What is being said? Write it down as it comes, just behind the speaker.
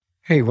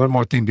Hey, one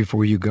more thing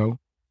before you go.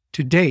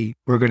 Today,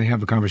 we're going to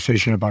have a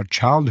conversation about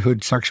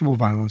childhood sexual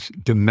violence,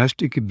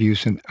 domestic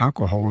abuse, and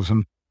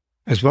alcoholism,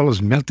 as well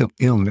as mental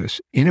illness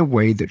in a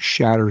way that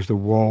shatters the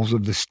walls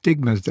of the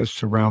stigmas that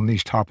surround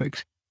these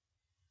topics.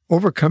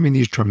 Overcoming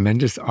these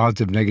tremendous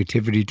odds of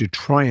negativity to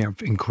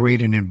triumph and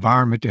create an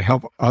environment to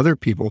help other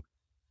people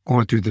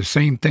going through the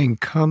same thing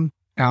come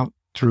out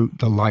through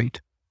the light.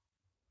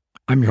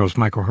 I'm your host,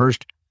 Michael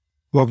Hurst.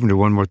 Welcome to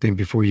One More Thing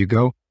Before You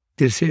Go.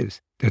 This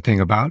is The Thing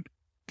About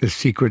the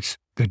Secrets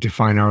that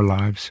Define Our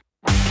Lives.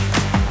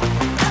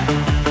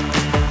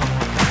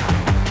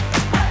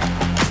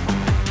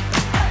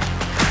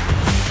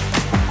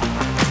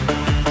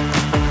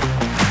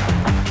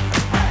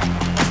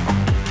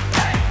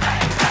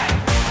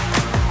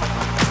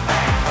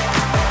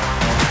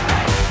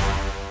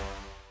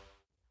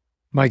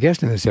 My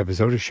guest in this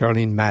episode is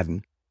Charlene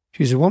Madden.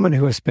 She's a woman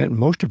who has spent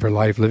most of her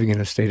life living in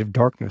a state of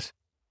darkness.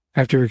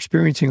 After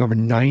experiencing over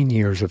 9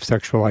 years of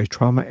sexualized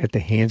trauma at the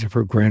hands of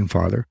her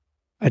grandfather,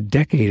 a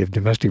decade of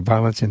domestic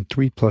violence, and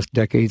 3+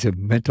 decades of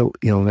mental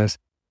illness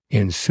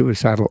and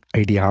suicidal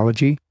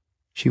ideology,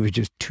 she was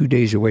just 2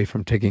 days away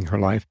from taking her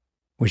life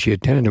when she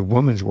attended a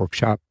women's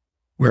workshop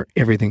where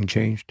everything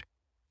changed.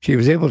 She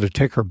was able to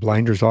take her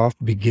blinders off,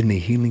 begin the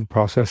healing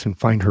process, and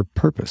find her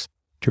purpose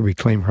to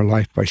reclaim her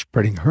life by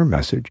spreading her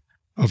message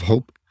of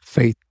hope,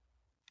 faith,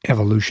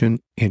 evolution,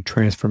 and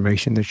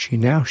transformation that she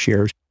now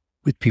shares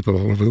with people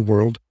all over the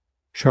world.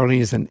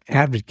 Charlene is an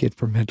advocate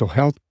for mental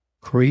health,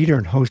 creator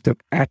and host of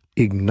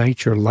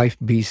 @Ignite Your Life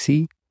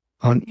BC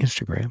on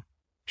Instagram.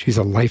 She's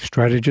a life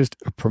strategist,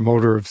 a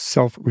promoter of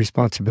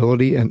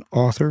self-responsibility, an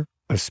author,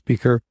 a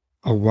speaker,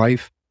 a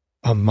wife,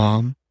 a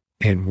mom,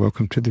 and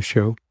welcome to the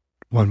show.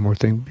 One more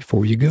thing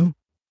before you go.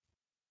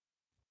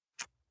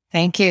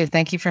 Thank you.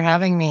 Thank you for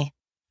having me.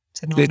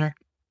 It's an honor.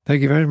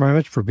 Thank you very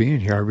much for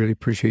being here. I really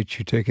appreciate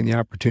you taking the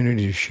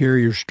opportunity to share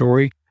your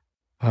story.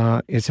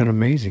 It's an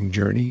amazing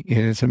journey,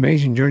 and it's an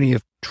amazing journey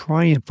of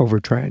triumph over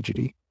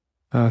tragedy.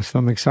 So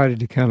I'm excited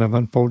to kind of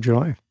unfold your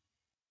life.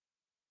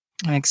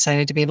 I'm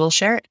excited to be able to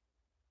share it.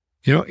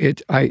 You know,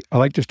 I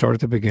like to start at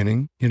the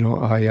beginning. You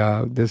know,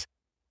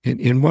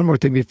 in one more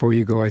thing before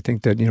you go, I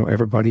think that,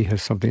 everybody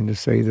has something to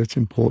say that's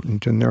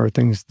important, and there are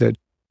things that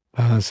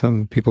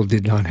some people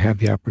did not have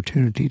the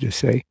opportunity to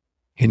say.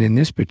 And in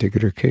this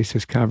particular case,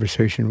 this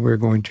conversation, we're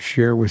going to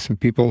share with some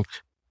people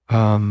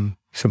some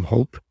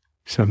hope,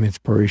 some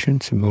inspiration,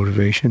 some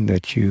motivation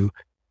that you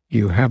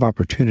have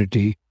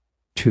opportunity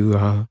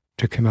to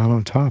come out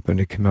on top and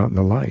to come out in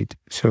the light.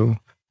 So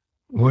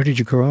where did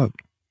you grow up?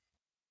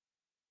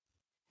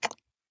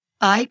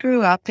 I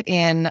grew up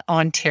in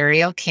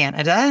Ontario,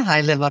 Canada.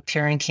 I live up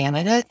here in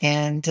Canada,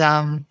 and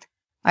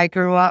I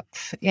grew up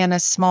in a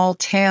small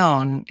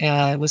town.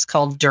 It was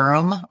called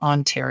Durham,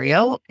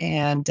 Ontario,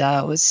 and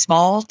it was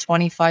small,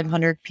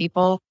 2,500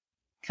 people,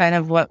 kind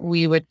of what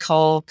we would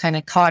call kind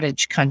of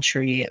cottage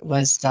country. It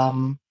was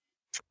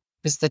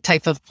the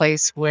type of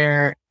place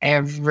where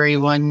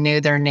everyone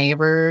knew their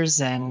neighbors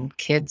and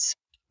kids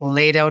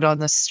laid out on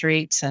the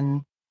streets,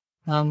 and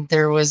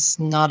there was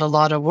not a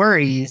lot of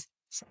worries.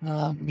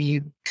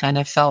 You kind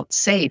of felt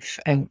safe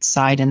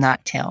outside in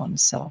that town.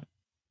 So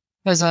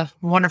it was a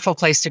wonderful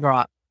place to grow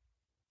up.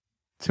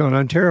 So in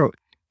Ontario,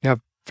 now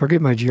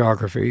forget my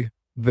geography,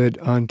 but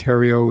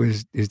Ontario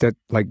is that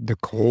like the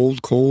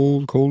cold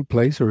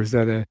place, or is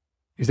that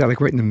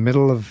like right in the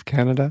middle of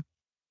Canada?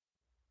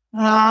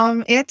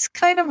 It's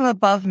kind of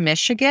above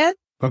Michigan.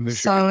 Above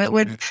Michigan. So it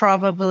would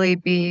probably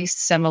be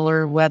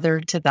similar weather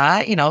to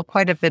that,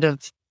 quite a bit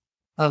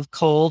of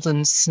cold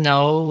and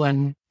snow,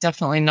 and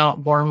definitely not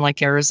warm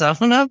like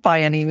Arizona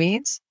by any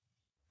means.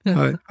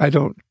 I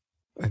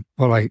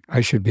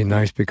should be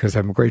nice because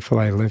I'm grateful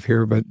I live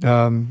here, but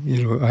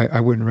I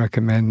wouldn't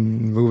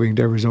recommend moving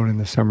to Arizona in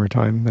the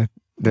summertime.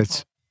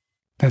 That's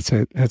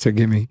a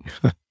gimme.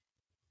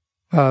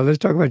 Let's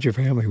talk about your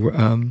family.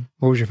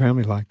 What was your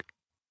family like?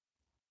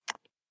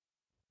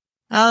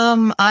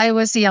 I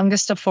was the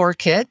youngest of 4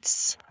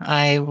 kids.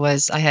 I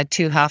had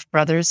 2 half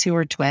brothers who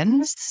were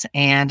twins,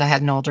 and I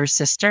had an older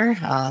sister.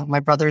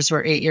 My brothers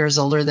were 8 years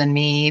older than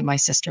me. My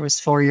sister was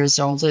 4 years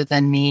older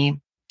than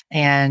me.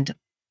 And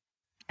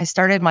I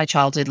started my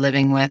childhood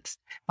living with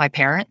my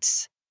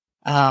parents.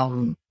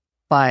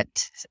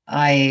 But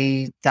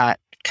that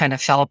kind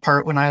of fell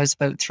apart when I was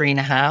about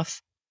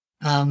 3.5.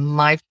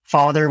 My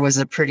father was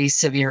a pretty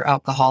severe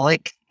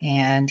alcoholic,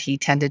 and he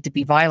tended to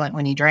be violent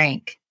when he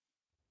drank.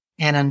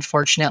 And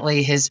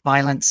unfortunately, his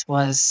violence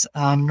was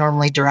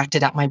normally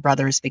directed at my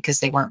brothers because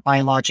they weren't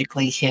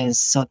biologically his,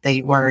 so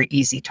they were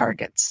easy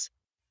targets.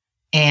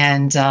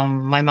 And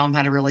my mom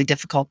had a really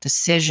difficult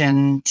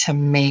decision to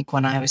make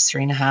when I was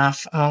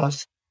 3.5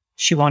 of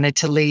she wanted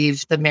to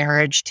leave the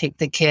marriage, take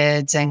the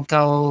kids, and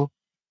go.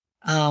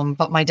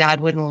 But my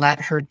dad wouldn't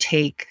let her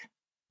take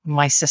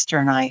my sister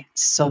and I.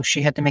 So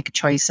she had to make a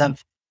choice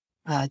of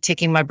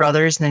taking my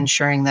brothers and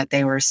ensuring that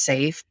they were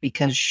safe,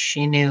 because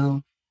she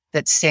knew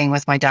that staying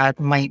with my dad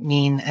might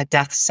mean a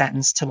death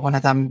sentence to one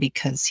of them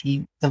because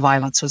the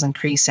violence was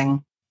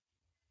increasing.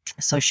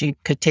 So she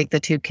could take the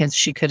 2 kids,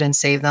 she couldn't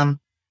save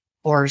them.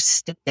 or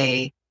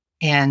stay.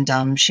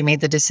 And she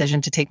made the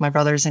decision to take my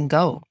brothers and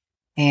go.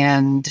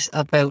 And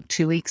about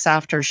 2 weeks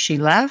after she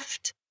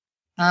left,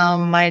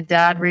 my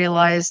dad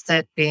realized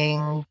that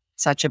being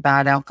such a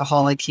bad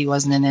alcoholic, he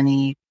wasn't in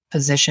any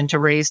position to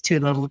raise two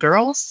little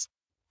girls.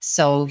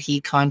 So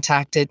he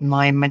contacted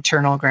my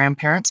maternal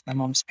grandparents, my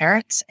mom's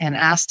parents, and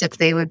asked if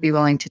they would be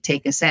willing to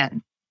take us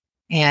in.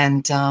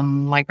 And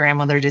my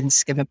grandmother didn't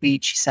skip a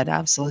beat. She said,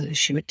 absolutely,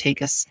 she would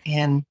take us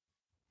in.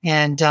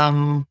 And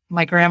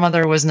my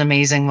grandmother was an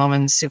amazing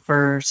woman,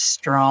 super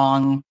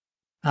strong.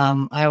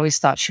 I always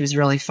thought she was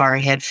really far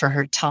ahead for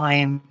her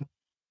time,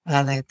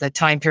 the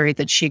time period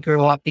that she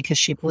grew up, because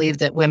she believed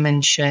that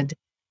women should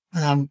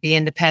be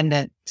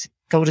independent,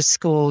 go to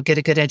school, get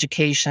a good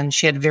education.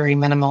 She had very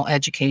minimal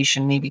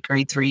education, maybe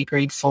grade 3,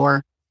 grade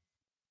 4.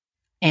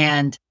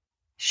 And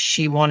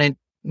she wanted,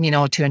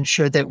 to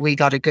ensure that we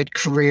got a good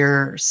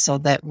career so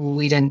that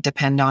we didn't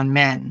depend on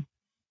men.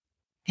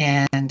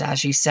 And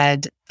as you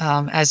said,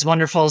 as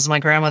wonderful as my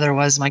grandmother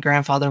was, my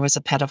grandfather was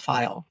a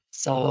pedophile.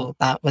 So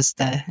that was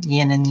the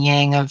yin and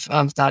yang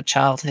of that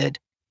childhood.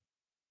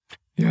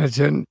 Yeah,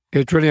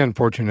 it's really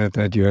unfortunate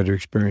that you had to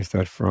experience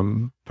that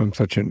from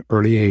such an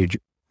early age,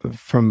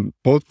 from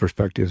both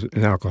perspectives.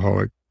 An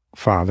alcoholic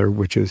father,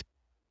 which is,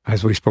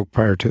 as we spoke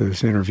prior to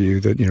this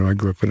interview, that I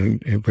grew up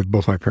with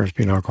both my parents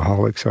being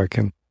alcoholics, so I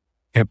can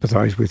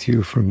empathize with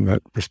you from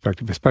that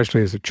perspective,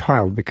 especially as a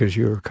child, because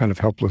you're kind of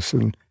helpless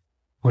in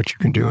what you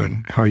can do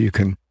and how you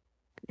can,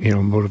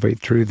 motivate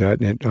through that.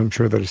 And I'm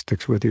sure that it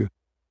sticks with you.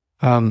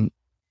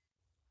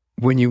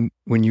 When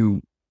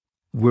you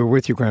were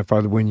with your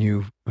grandfather, when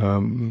you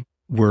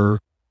were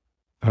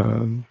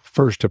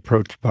first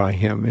approached by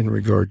him in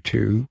regard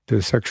to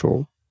the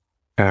sexual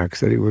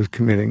acts that he was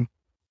committing,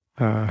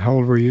 how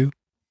old were you?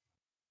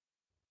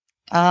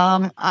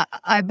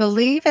 I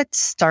believe it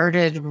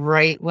started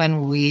right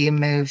when we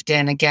moved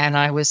in. Again,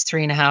 I was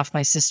 3.5.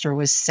 My sister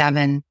was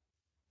 7.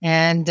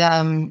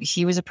 And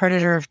he was a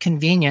predator of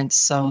convenience.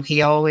 So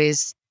he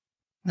always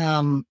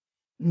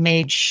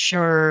made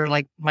sure,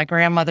 like, my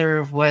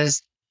grandmother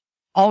was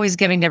always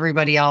giving to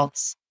everybody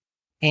else.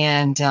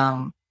 And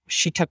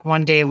she took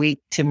one day a week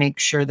to make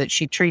sure that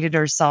she treated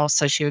herself.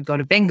 So she would go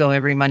to bingo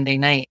every Monday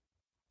night.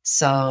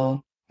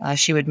 So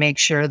she would make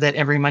sure that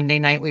every Monday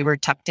night we were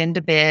tucked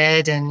into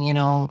bed and,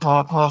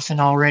 off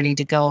and all ready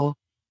to go.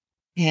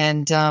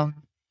 And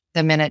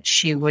the minute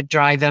she would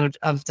drive out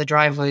of the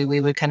driveway, we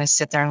would kind of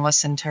sit there and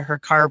listen to her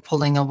car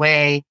pulling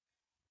away.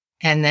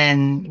 And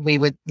then we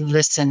would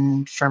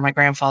listen for my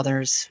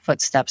grandfather's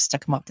footsteps to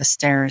come up the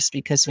stairs,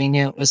 because we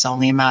knew it was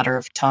only a matter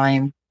of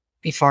time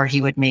before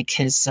he would make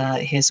his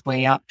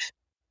way up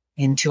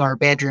into our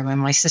bedroom.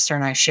 And my sister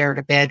and I shared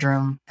a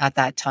bedroom at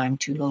that time,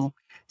 2 little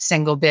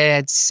single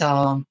beds.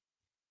 So,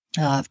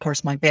 of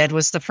course, my bed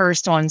was the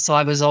first one. So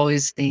I was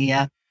always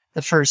the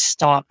first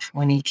stop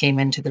when he came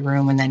into the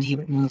room, and then he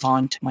would move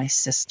on to my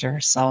sister.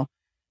 So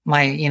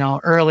my,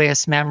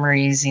 earliest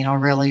memories,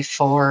 really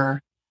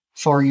 4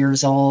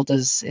 years old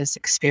is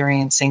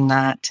experiencing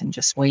that and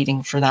just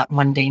waiting for that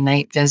Monday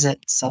night visit.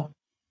 So.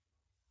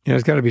 Yeah,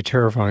 it's got to be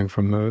terrifying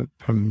from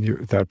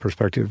that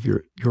perspective,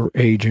 your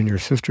age and your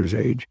sister's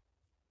age.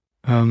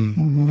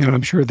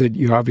 I'm sure that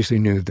you obviously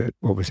knew that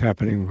what was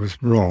happening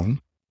was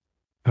wrong.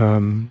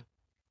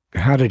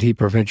 How did he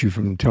prevent you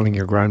from telling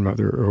your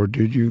grandmother, or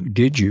did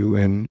you,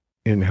 and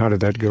how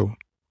did that go?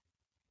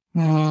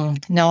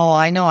 No,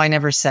 I know I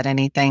never said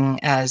anything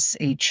as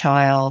a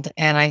child.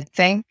 And I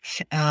think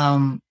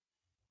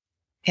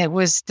it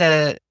was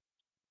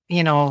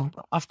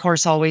of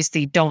course, always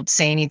the don't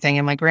say anything.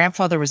 And my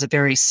grandfather was a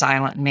very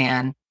silent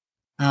man.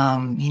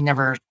 He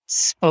never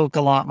spoke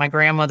a lot. My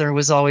grandmother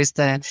was always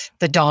the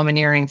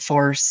domineering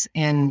force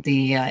in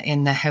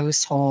the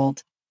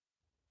household.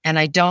 And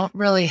I don't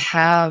really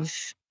have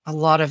a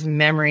lot of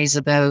memories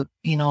about,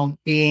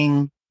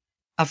 being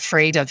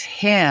afraid of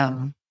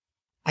him.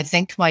 I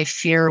think my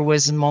fear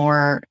was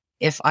more,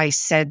 if I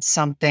said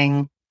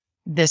something,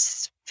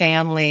 this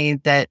family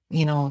that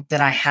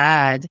I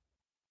had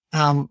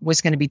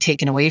was going to be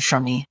taken away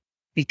from me,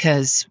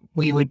 because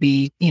we would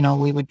be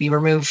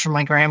removed from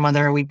my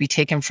grandmother. We'd be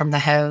taken from the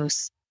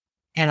house,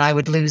 and I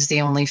would lose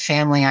the only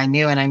family I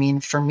knew. And I mean,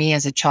 for me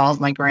as a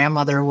child, my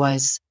grandmother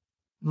was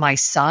my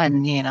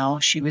sun.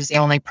 She was the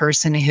only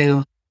person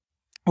who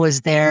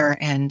was there,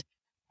 and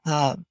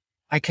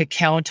I could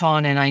count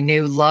on, and I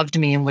knew loved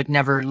me and would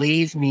never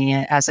leave me.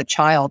 As a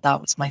child,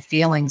 that was my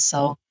feeling.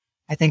 So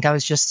I think I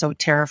was just so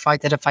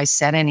terrified that if I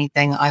said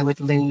anything, I would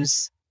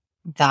lose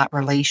that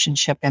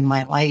relationship in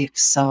my life.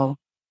 So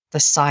the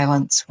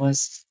silence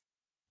was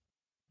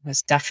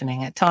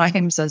deafening at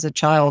times as a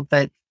child,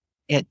 but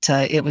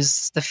it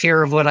was the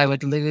fear of what I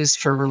would lose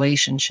for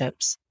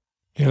relationships.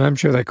 And I'm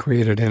sure that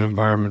created an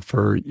environment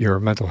for your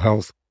mental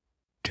health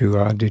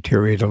to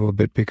deteriorate a little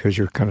bit, because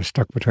you're kind of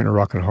stuck between a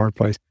rock and a hard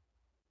place.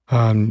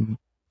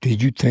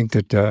 Did you think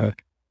that,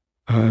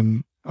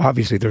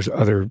 obviously there's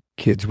other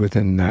kids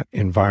within that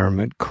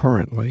environment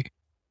currently,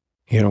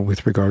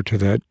 with regard to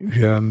that,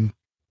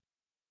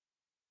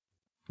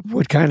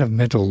 what kind of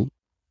mental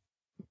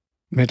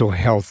mental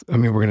health? I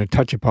mean, we're going to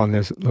touch upon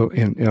this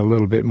in a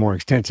little bit more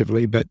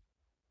extensively, but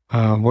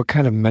what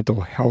kind of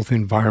mental health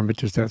environment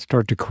does that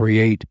start to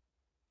create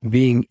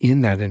being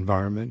in that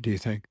environment, do you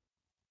think?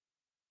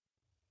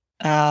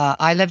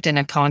 I lived in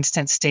a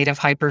constant state of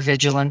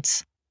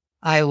hypervigilance.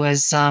 I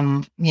was,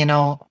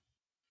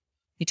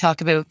 you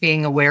talk about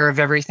being aware of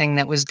everything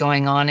that was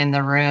going on in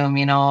the room.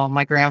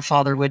 My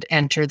grandfather would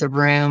enter the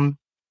room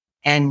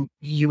and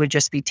you would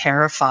just be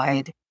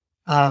terrified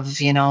of,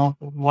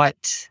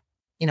 what,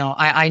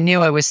 I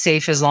knew I was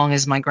safe as long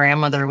as my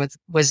grandmother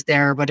was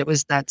there, but it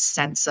was that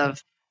sense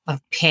of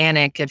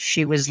panic if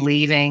she was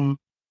leaving.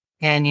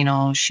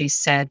 And, she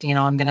said,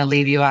 I'm going to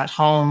leave you at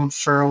home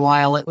for a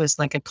while. It was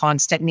like a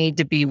constant need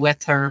to be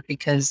with her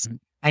because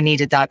I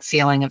needed that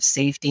feeling of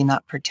safety and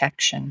that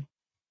protection.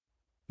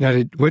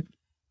 Now,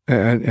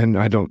 and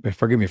I don't,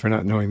 forgive me for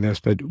not knowing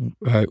this, but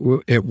at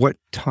what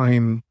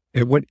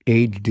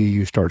age do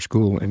you start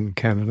school in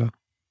Canada?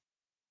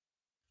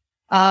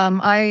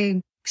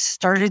 I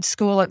started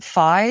school at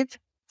 5.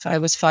 So I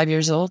was 5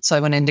 years old. So I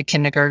went into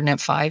kindergarten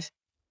at 5.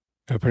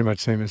 Pretty much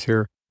same as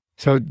here.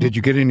 So did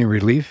you get any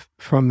relief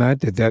from that?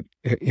 Did that,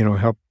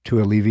 help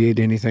to alleviate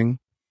anything?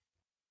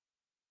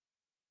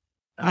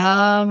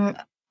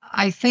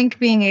 I think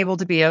being able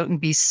to be out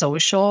and be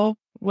social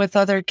with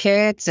other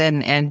kids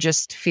and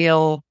just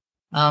feel,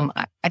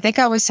 I think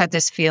I always had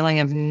this feeling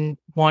of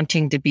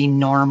wanting to be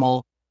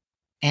normal.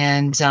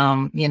 And,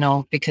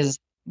 because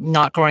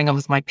not growing up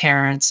with my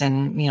parents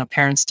and,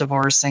 parents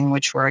divorcing,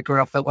 which where I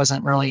grew up, it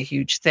wasn't really a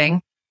huge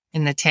thing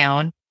in the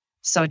town.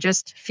 So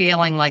just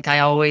feeling like I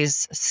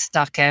always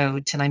stuck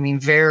out. And I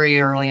mean,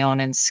 very early on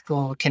in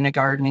school,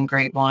 kindergarten and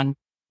grade 1,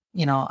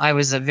 I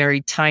was a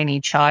very tiny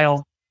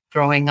child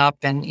growing up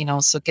and,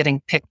 so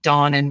getting picked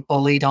on and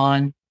bullied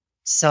on.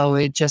 So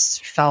it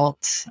just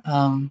felt,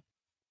 I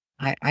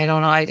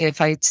don't know if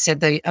I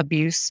said the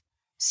abuse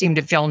seemed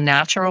to feel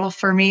natural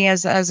for me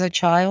as a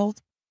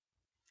child.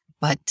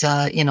 But,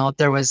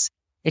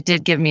 it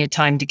did give me a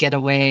time to get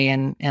away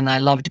and I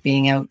loved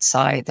being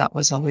outside. That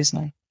was always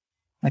my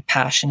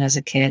passion as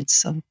a kid.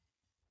 So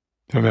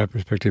from that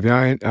perspective,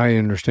 yeah, I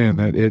understand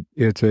that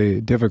it's a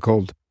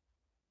difficult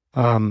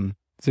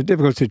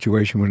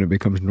situation when it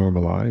becomes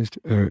normalized,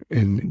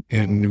 and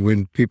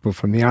when people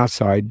from the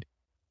outside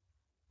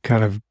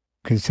kind of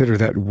consider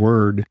that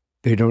word,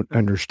 they don't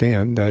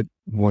understand that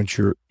once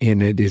you're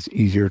in it, it's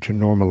easier to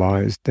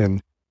normalize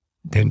than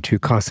to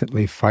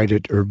constantly fight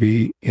it or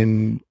be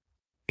in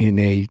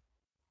a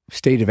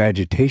state of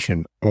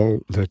agitation all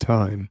the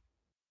time.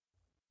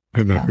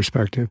 From that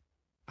perspective.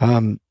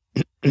 How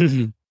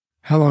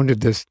long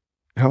did this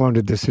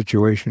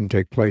situation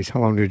take place?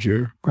 How long did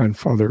your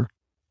grandfather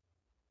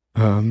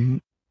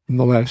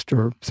molest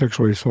or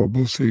sexually assault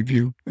both of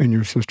you and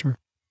your sister?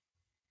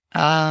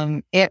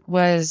 It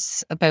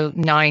was about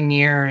 9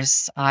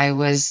 years. I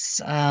was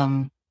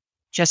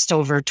just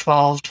over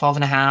 12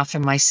 and a half,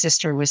 and my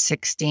sister was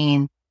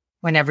 16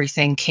 when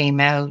everything came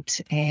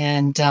out.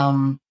 And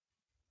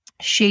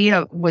she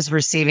was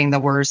receiving the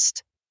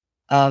worst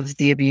of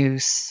the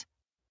abuse.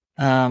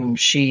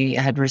 She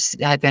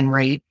had been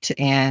raped,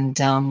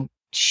 and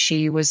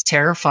she was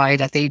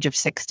terrified at the age of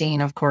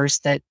 16, of course,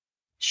 that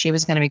she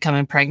was going to become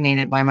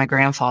impregnated by my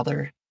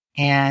grandfather.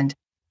 And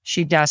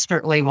she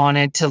desperately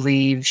wanted to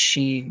leave.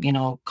 She,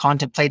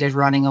 contemplated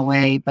running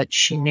away, but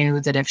she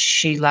knew that if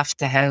she left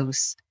the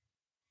house,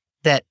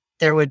 that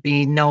there would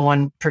be no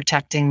one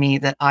protecting me,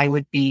 that I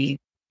would be,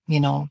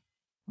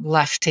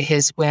 left to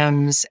his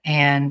whims.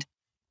 And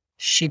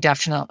she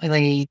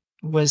definitely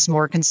was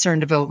more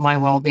concerned about my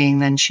well-being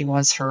than she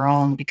was her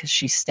own because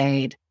she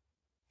stayed.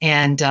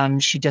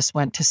 And she just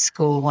went to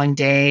school one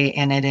day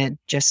and it had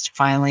just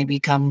finally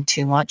become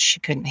too much. She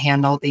couldn't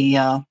handle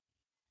the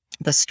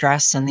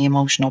stress and the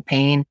emotional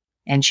pain.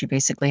 And she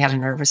basically had a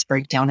nervous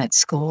breakdown at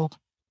school.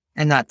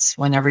 And that's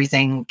when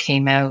everything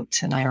came out.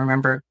 And I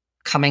remember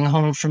coming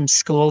home from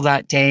school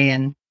that day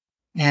and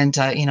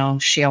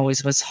she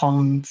always was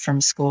home from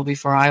school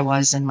before I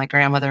was. And my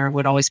grandmother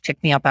would always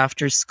pick me up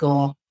after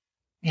school.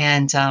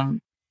 And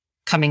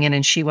coming in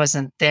and she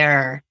wasn't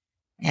there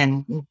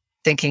and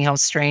thinking how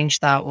strange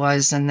that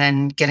was. And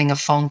then getting a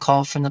phone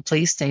call from the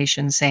police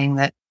station saying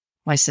that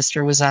my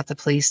sister was at the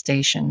police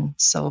station.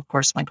 So of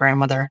course my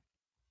grandmother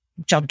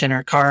jumped in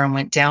her car and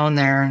went down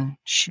there, and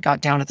she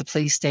got down at the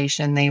police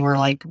station. They were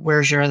like,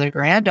 "Where's your other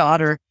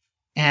granddaughter?"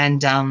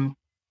 And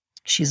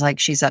she's like,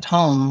 "She's at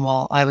home."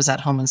 Well, I was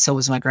at home and so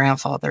was my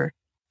grandfather.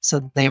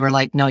 So they were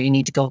like, "No, you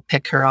need to go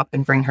pick her up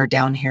and bring her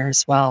down here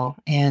as well."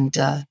 And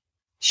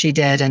she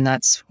did. And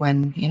that's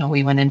when,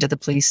 we went into the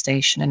police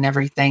station and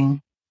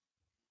everything,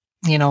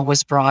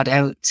 was brought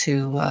out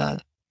to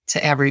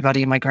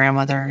everybody. My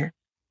grandmother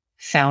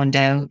found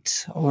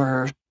out,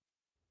 or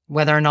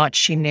whether or not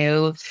she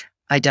knew,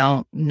 I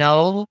don't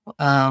know.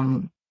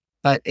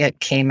 But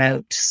it came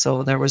out.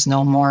 So there was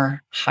no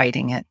more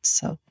hiding it.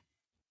 So.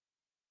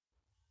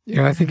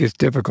 Yeah, I think it's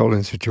difficult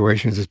in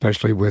situations,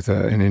 especially with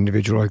an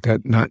individual like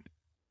that. Not,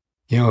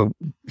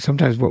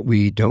 sometimes what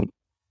we don't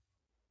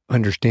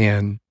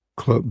understand,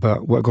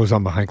 but what goes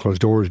on behind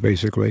closed doors,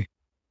 basically,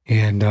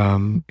 and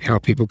how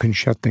people can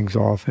shut things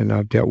off. And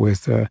I've dealt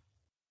with,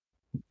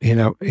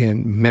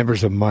 and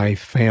members of my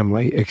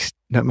family,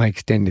 not my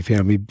extended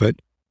family, but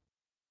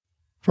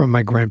from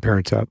my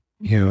grandparents up,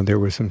 there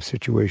were some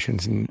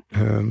situations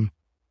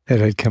that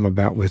had come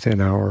about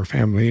within our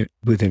family,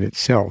 within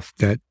itself,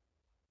 that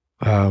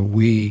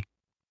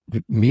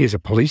me as a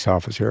police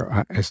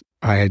officer,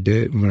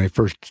 when I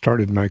first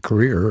started my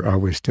career, I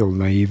was still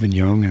naive and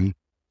young and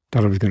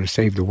thought I was going to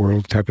save the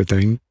world type of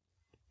thing.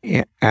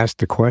 Asked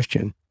the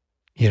question,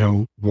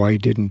 why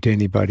didn't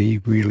anybody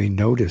really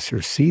notice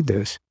or see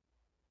this?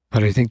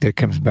 But I think that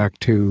comes back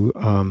to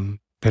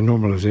the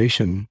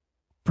normalization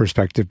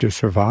perspective to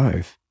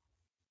survive.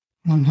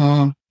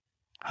 100%.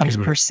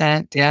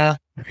 Yeah.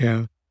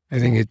 Yeah. I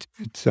think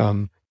it's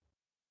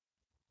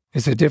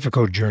a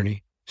difficult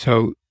journey.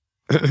 So,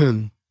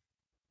 did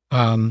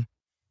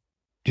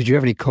you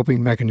have any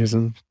coping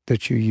mechanisms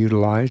that you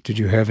utilized? Did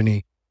you have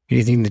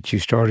anything that you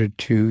started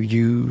to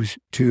use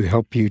to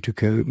help you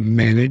to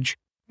manage,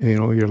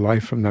 your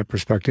life from that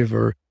perspective,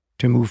 or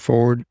to move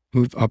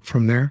up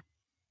from there?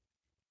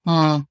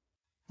 Well,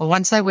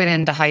 once I went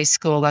into high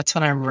school, that's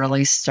when I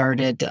really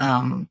started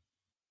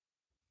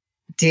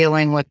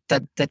dealing with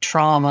the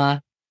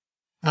trauma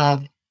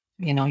of,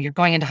 you're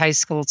going into high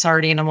school, it's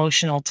already an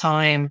emotional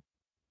time.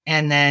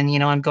 And then,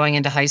 I'm going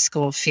into high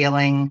school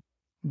feeling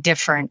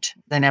different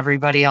than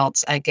everybody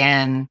else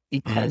again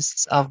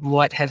because of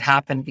what had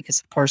happened.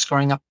 Because, of course,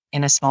 growing up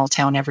in a small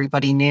town,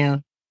 everybody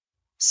knew.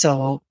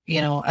 So,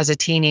 as a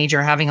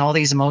teenager, having all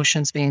these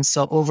emotions being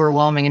so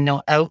overwhelming and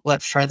no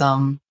outlet for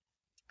them,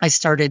 I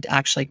started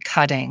actually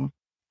cutting.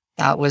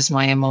 That was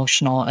my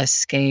emotional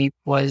escape,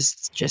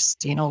 was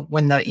just,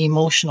 when the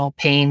emotional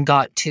pain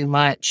got too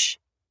much,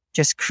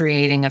 just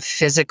creating a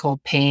physical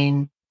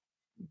pain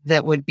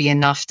that would be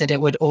enough that it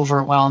would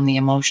overwhelm the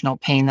emotional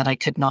pain that I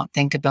could not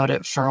think about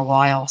it for a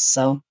while.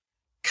 So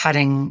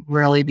cutting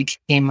really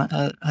became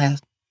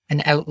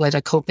an outlet,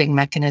 a coping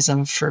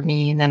mechanism for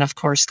me. And then, of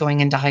course,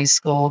 going into high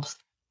school,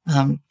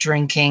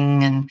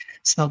 drinking and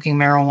smoking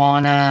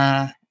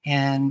marijuana.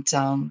 And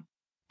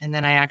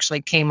then I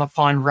actually came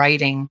upon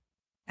writing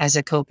as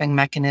a coping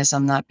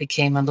mechanism that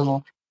became a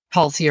little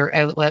healthier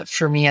outlet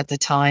for me at the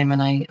time.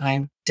 And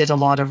I did a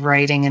lot of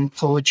writing and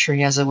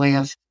poetry as a way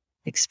of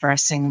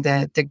expressing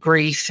the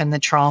grief and the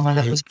trauma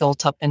that was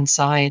built up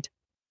inside.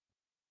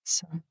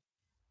 So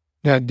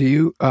now, do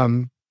you,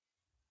 can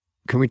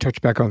we touch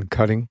back on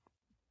cutting?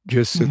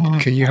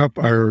 Can you help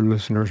our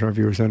listeners, our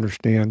viewers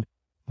understand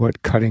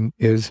what cutting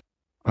is?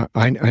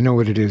 I know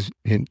what it is,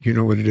 and you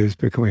know what it is,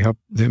 but can we help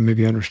them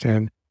maybe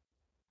understand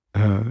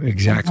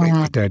exactly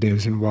what that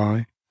is and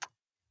why?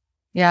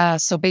 Yeah.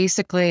 So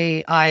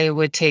basically I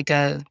would take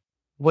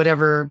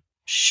whatever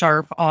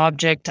sharp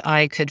object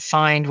I could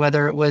find,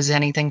 whether it was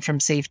anything from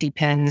safety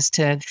pins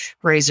to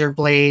razor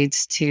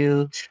blades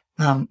to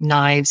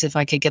knives, if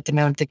I could get them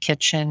out of the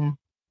kitchen.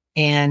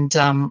 And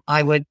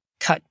I would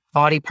cut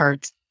body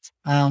parts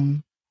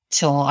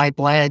till I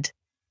bled,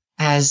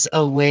 as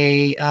a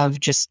way of,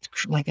 just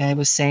like I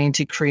was saying,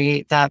 to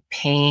create that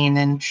pain.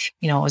 And,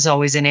 it was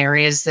always in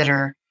areas that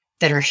are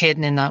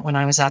hidden. And not when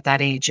I was at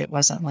that age, it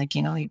wasn't like,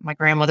 my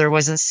grandmother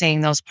wasn't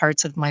seeing those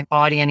parts of my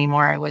body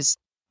anymore. It was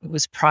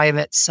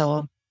private.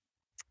 So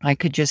I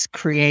could just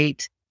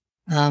create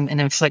and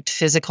inflict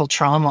physical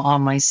trauma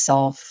on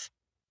myself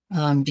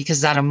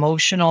because that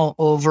emotional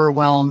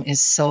overwhelm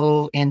is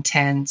so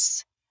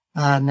intense.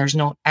 And there's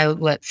no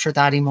outlet for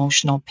that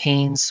emotional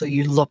pain. So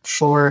you look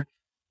for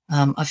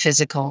a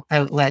physical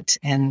outlet.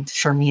 And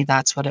for me,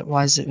 that's what it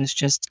was. It was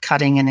just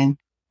cutting and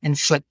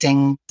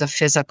inflicting the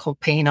physical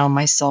pain on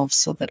myself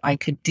so that I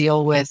could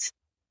deal with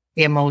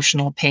the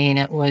emotional pain.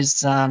 It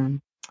was,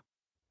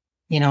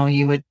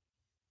 you would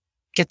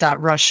get that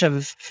rush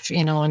of,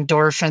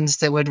 endorphins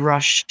that would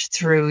rush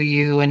through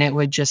you, and it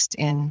would just,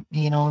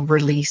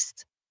 release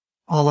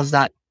all of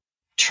that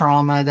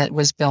trauma that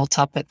was built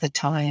up at the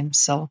time.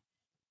 So.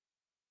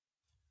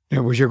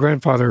 Now, was your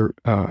grandfather,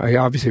 he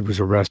obviously was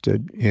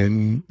arrested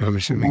I'm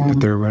assuming that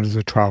there was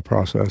a trial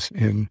process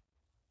and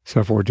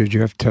so forth. Did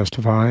you have to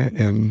testify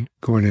and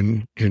going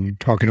in and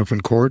talking up in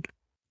court?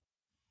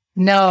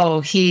 No,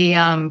 he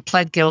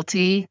pled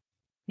guilty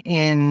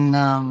in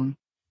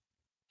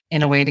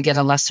a way to get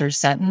a lesser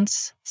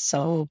sentence.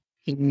 So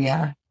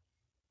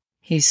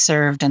he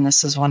served, and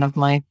this is one of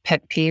my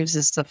pet peeves,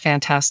 is the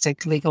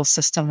fantastic legal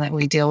system that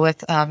we deal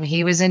with.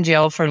 He was in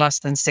jail for less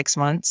than 6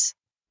 months.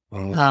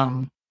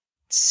 Wow.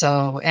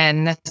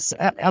 And that's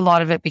a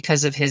lot of it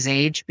because of his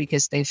age,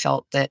 because they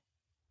felt that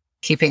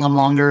keeping him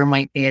longer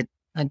might be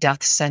a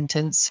death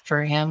sentence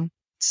for him.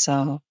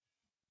 So,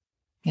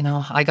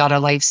 I got a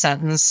life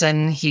sentence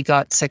and he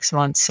got 6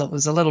 months. So it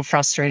was a little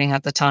frustrating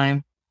at the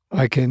time.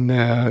 I can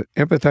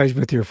empathize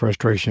with your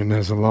frustration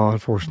as a law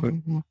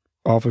enforcement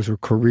officer,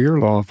 career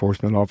law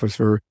enforcement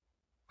officer.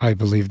 I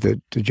believe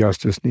that the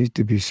justice needs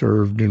to be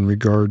served in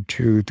regard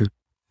to the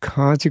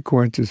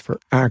consequences for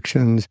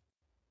actions,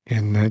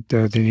 and that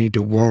they need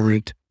to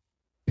warrant,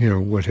 they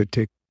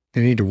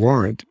need to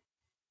warrant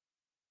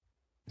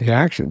the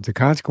actions. The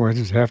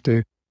consequences have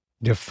to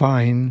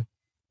define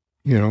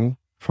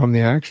from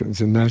the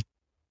actions. And that,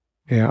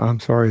 yeah, I'm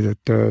sorry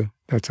that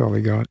that's all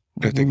he got.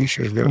 I think he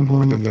should have gotten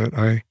more than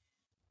that.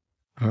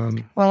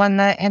 Well,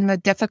 and the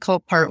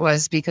difficult part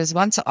was because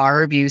once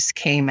our abuse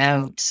came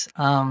out,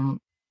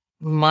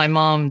 my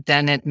mom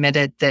then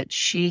admitted that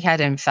she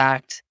had in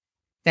fact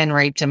been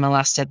raped and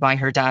molested by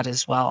her dad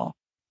as well.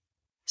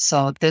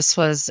 So this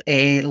was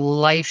a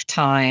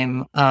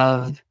lifetime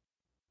of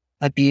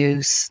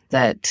abuse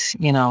that,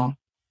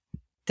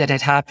 that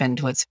had happened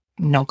with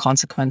no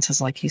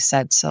consequences, like you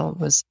said. So it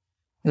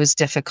was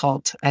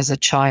difficult as a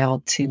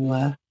child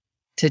to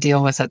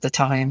deal with at the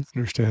time.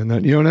 Understand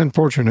that. And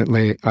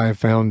unfortunately, I have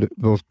found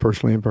both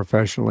personally and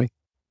professionally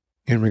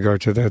in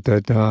regard to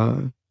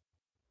that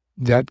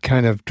that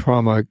kind of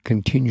trauma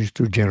continues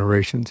through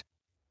generations.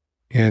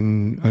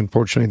 And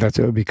unfortunately, that's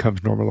how it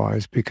becomes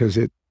normalized because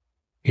it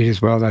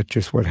is, well, that's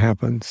just what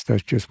happens.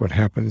 That's just what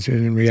happens. And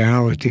in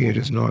reality, it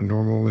is not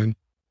normal. And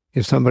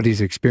if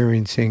somebody's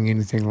experiencing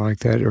anything like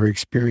that or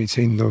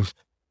experiencing those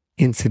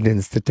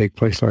incidents that take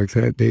place like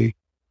that, they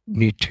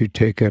need to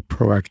take a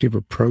proactive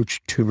approach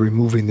to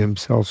removing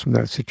themselves from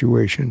that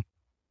situation.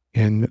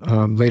 And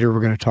later,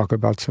 we're going to talk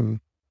about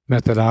some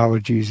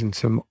methodologies and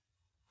some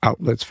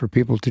outlets for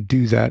people to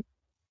do that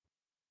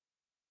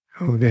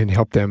and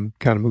help them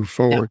kind of move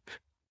forward. Yeah.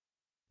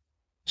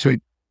 So,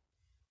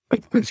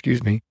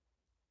 excuse me,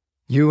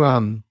 you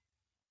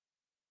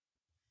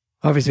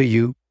obviously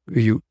you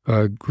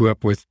grew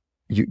up with,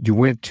 you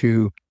went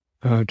to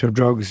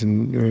drugs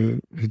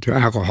and to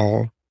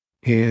alcohol,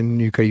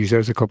 and you could use that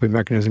as a coping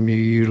mechanism. You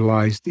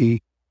utilized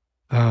the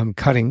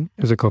cutting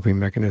as a coping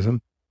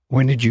mechanism.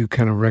 When did you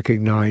kind of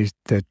recognize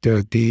that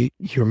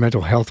your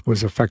mental health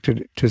was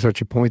affected to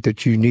such a point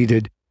that you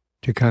needed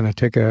to kind of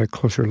take a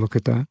closer look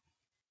at that?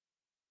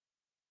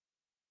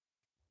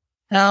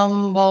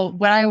 Well,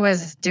 when I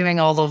was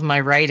doing all of my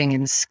writing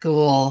in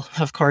school,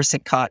 of course,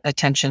 it caught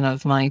attention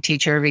of my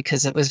teacher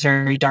because it was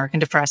very dark and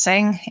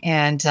depressing.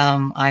 And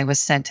I was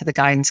sent to the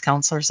guidance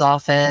counselor's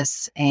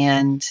office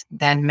and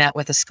then met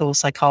with a school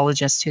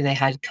psychologist who they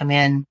had come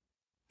in.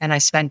 And I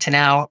spent an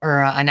hour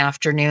or an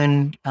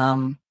afternoon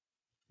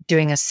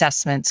doing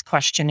assessments,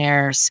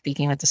 questionnaires,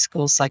 speaking with the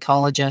school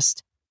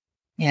psychologist.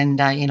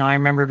 And, I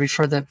remember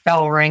before the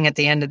bell rang at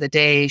the end of the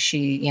day,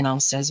 she,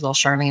 says, well,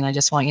 Charlene, I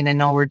just want you to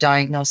know we're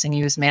diagnosing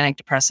you as manic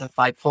depressive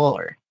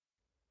bipolar.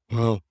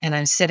 Wow. And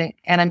I'm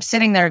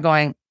sitting there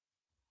going,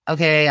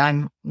 okay,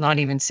 I'm not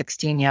even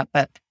 16 yet,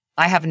 but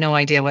I have no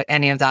idea what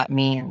any of that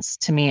means.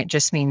 To me, it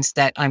just means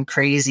that I'm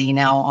crazy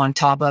now on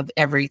top of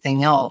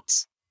everything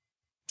else.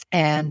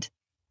 And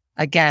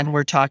again,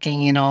 we're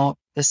talking,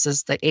 this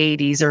is the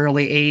 80s,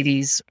 early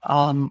 80s.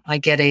 I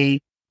get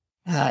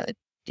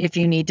if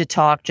you need to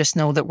talk, just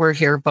know that we're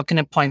here, book an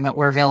appointment.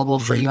 We're available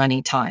for you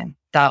anytime.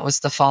 That was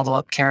the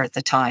follow-up care at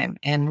the time.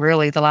 And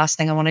really the last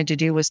thing I wanted to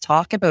do was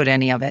talk about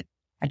any of it.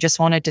 I just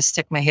wanted to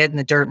stick my head in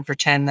the dirt and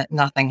pretend that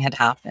nothing had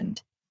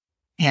happened.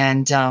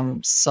 And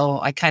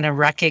so I kind of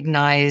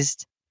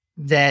recognized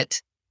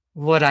that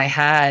what I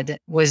had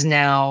was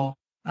now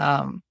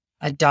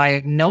a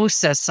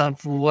diagnosis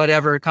of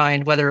whatever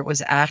kind, whether it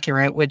was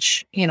accurate,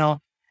 which,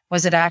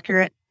 was it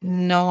accurate?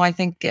 No, I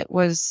think it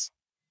was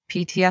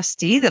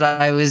PTSD that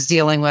I was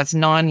dealing with,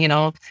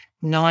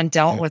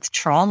 non-dealt with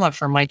trauma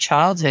from my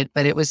childhood,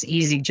 but it was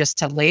easy just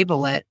to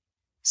label it.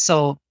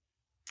 So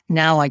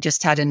now I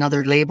just had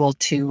another label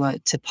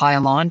to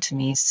pile on to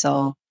me.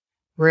 So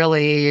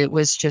really it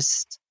was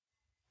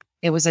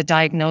a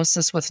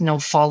diagnosis with no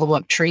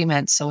follow-up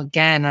treatment. So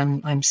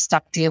again, I'm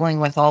stuck dealing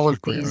with all of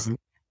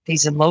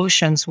these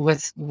emotions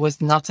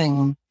with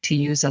nothing to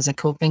use as a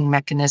coping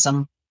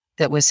mechanism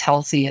that was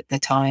healthy at the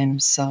time.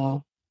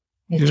 So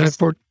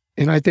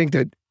and I think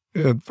that,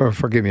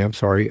 forgive me, I'm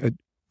sorry,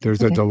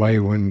 there's a delay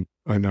on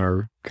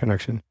our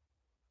connection.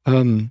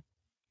 You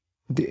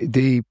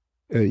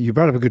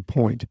brought up a good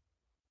point,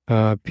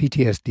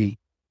 PTSD.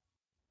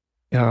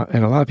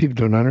 And a lot of people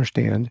don't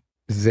understand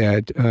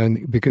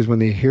that because when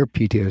they hear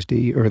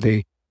PTSD or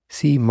they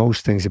see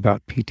most things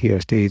about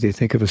PTSD, they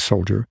think of a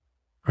soldier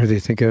or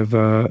they think of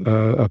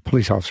a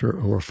police officer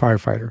or a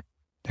firefighter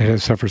that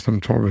has suffered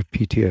some form of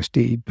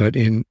PTSD. But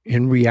in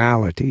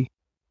reality,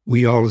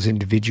 we all as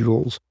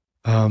individuals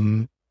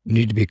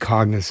need to be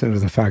cognizant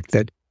of the fact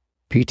that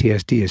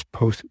PTSD is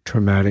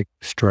post-traumatic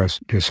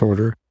stress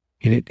disorder,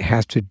 and it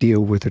has to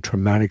deal with a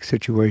traumatic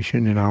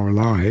situation in our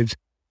lives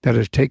that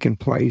has taken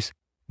place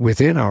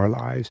within our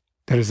lives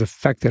that has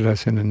affected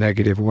us in a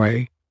negative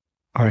way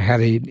or had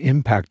an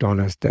impact on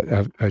us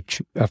that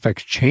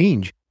affects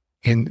change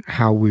in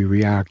how we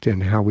react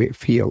and how we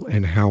feel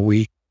and how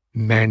we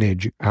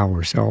manage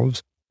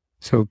ourselves.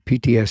 So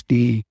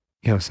PTSD,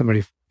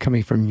 somebody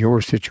coming from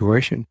your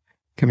situation,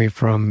 coming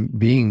from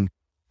being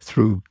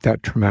through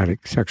that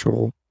traumatic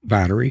sexual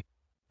battery,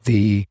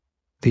 the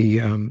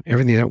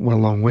everything that went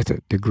along with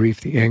it, the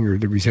grief, the anger,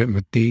 the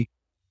resentment,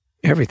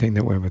 everything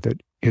that went with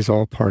it is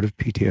all part of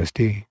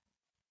PTSD.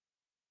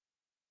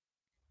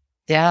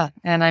 Yeah.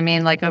 And I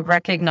mean, I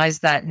recognize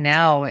that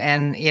now,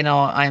 and,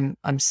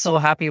 I'm so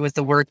happy with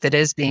the work that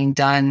is being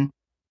done.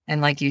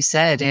 And like you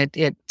said,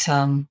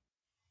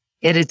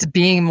 it's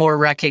being more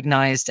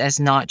recognized as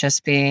not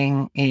just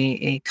being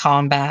a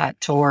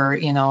combat or,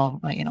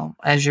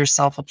 as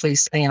yourself a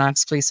police,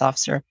 ex-police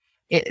officer.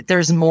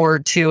 There's more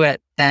to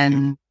it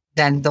than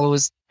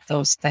those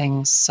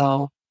things.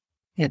 So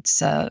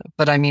it's,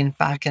 but I mean,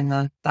 back in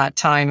that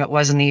time, it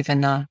wasn't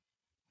even a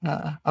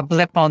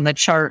blip on the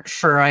chart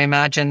for, I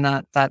imagine,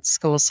 that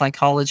school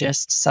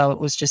psychologist. So it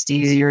was just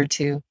easier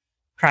to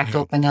crack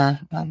open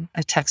a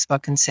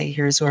textbook and say,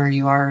 here's where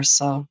you are.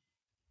 So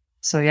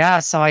yeah,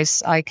 so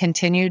I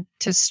continued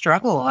to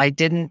struggle. I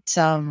didn't,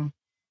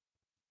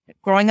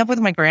 growing up with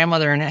my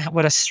grandmother and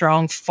what a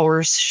strong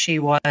force she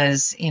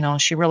was,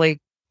 she really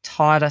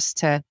taught us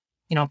to,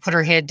 put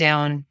her head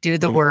down, do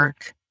the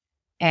work,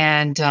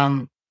 and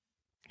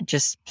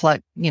just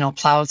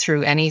plow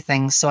through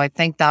anything. So I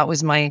think that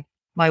was my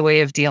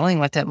way of dealing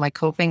with it. My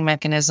coping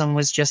mechanism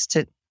was just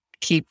to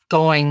keep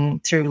going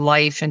through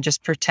life and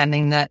just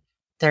pretending that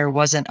there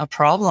wasn't a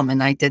problem.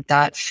 And I did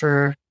that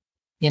for,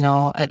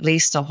 at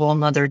least a whole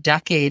nother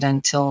decade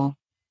until,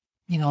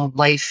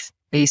 life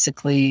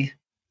basically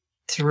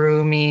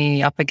threw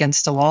me up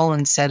against a wall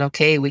and said,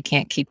 okay, we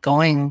can't keep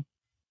going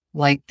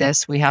like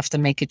this. We have to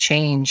make a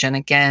change. And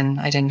again,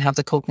 I didn't have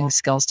the coping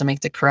skills to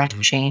make the correct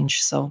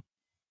change. So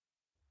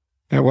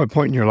at what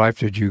point in your life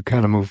did you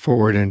kind of move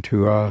forward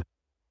into,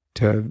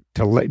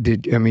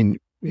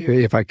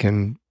 if I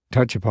can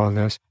touch upon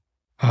this,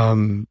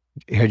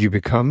 had you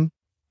become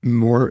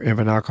more of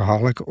an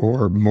alcoholic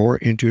or more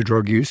into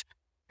drug use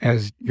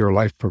as your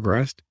life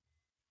progressed?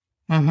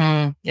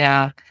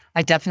 Yeah,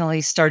 I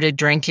definitely started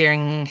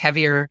drinking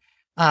heavier.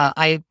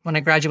 When I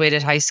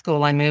graduated high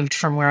school, I moved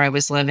from where I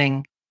was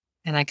living,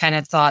 and I kind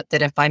of thought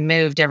that if I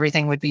moved,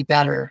 everything would be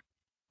better.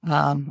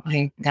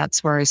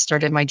 That's where I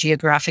started my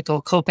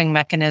geographical coping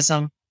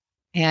mechanism,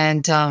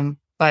 and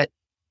but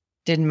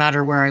didn't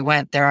matter where I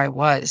went, there I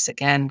was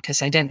again,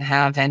 because I didn't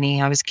have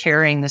any. I was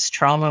carrying this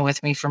trauma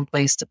with me from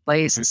place to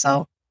place, and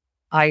so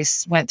I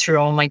went through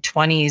all my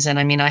 20s, and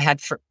I mean,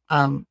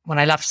 when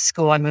I left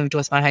school, I moved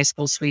with my high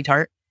school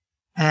sweetheart.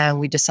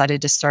 We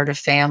decided to start a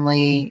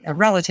family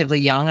relatively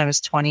young. I was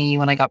 20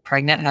 when I got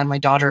pregnant. I had my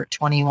daughter at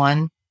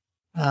 21,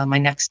 my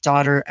next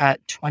daughter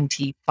at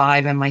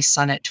 25, and my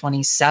son at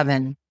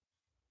 27.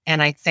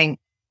 And I think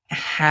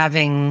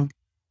having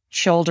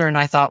children,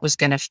 I thought, was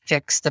going to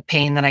fix the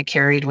pain that I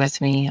carried with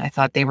me. I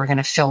thought they were going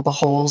to fill the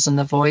holes and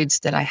the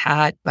voids that I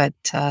had, but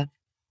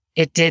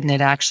it didn't.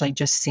 It actually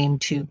just seemed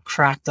to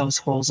crack those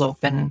holes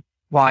open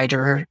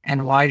wider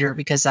and wider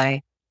because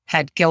I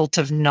had guilt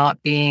of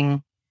not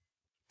being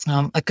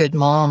a good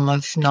mom,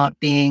 of not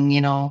being,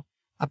 the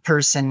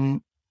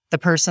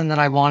person that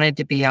I wanted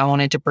to be. I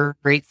wanted to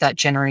break that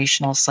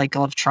generational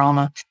cycle of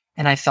trauma,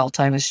 and I felt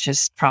I was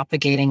just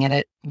propagating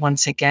it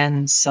once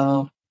again.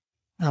 So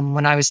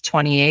when I was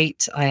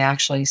 28, I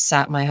actually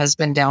sat my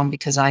husband down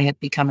because I had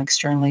become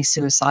extremely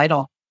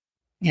suicidal,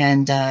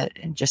 and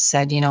just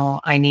said,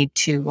 I need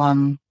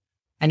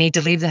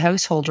to leave the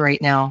household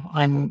right now.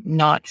 I'm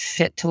not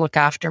fit to look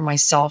after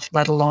myself,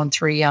 let alone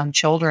 3 young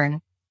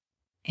children.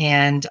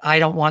 And I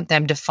don't want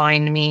them to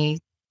find me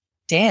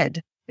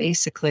dead,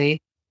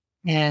 basically.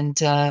 And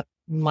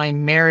my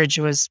marriage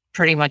was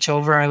pretty much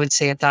over, I would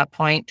say, at that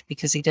point,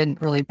 because he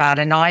didn't really bat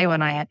an eye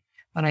when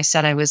I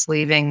said I was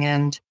leaving.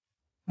 And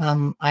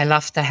I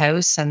left the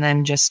house and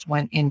then just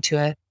went into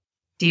a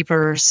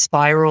deeper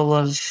spiral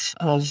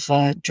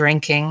of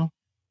drinking.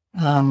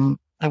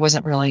 I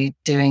wasn't really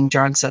doing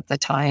drugs at the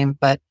time,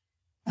 but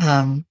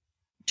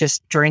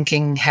just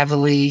drinking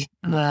heavily,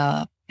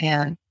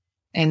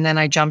 and then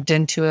I jumped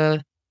into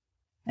an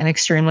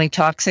extremely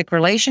toxic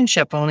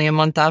relationship only a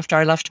month after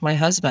I left my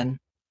husband,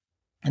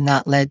 and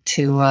that led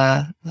to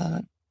a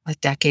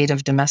decade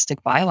of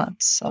domestic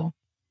violence. So,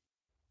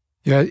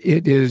 yeah,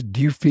 it is.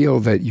 Do you feel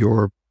that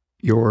your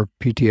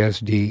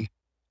PTSD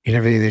and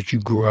everything that you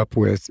grew up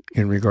with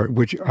in regard,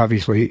 which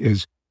obviously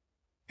is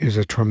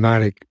a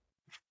traumatic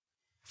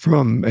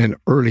from an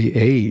early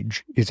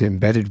age, it's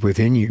embedded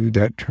within you,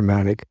 that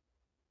traumatic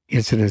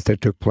incidents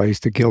that took place,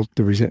 the guilt,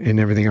 the resentment, and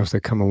everything else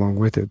that come along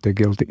with it, the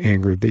guilt, the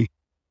anger, the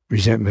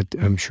resentment,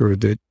 I'm sure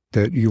that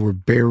you were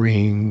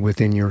burying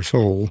within your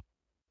soul.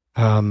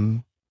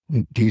 Do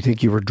you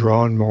think you were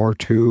drawn more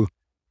to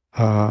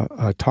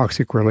a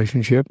toxic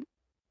relationship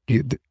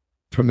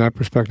from that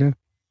perspective?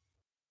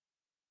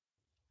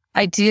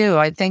 I do.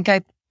 I think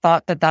I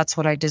thought that that's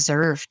what I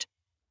deserved.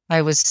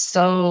 I was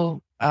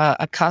so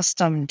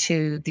accustomed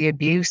to the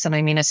abuse. And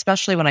I mean,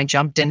 especially when I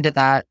jumped into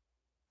that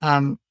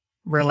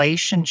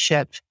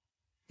relationship,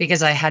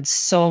 because I had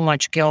so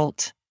much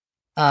guilt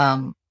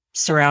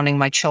surrounding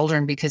my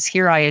children, because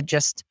here I had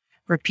just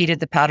repeated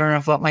the pattern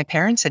of what my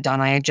parents had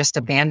done. I had just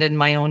abandoned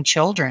my own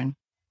children.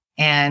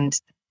 And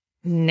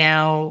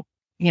now,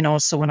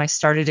 so when I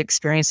started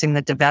experiencing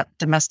the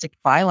domestic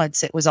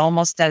violence, it was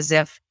almost as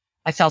if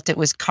I felt it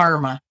was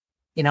karma.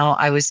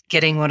 I was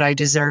getting what I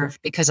deserved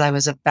because I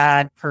was a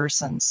bad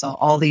person. So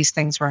all these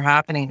things were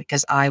happening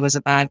because I was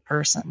a bad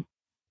person.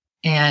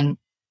 And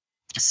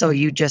so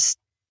you just,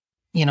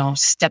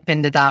 step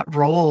into that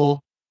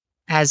role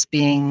as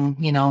being,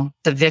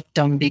 the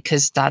victim,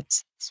 because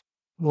that's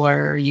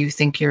where you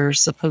think you're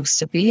supposed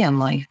to be in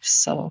life.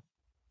 So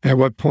At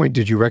what point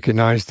did you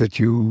recognize that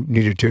you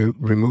needed to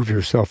remove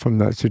yourself from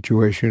that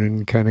situation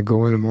and kind of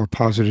go in a more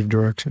positive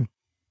direction?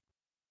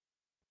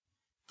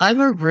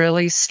 I'm a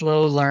really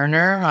slow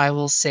learner. I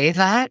will say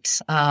that.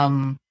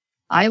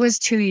 I was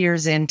 2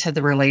 years into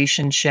the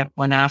relationship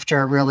when, after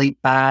a really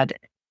bad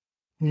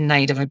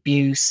night of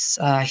abuse,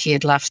 he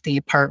had left the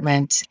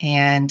apartment,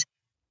 and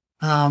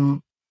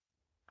um,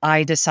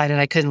 I decided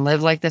I couldn't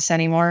live like this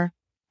anymore.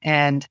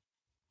 And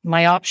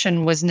my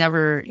option was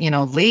never,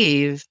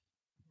 leave,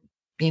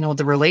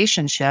 the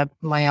relationship.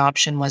 My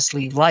option was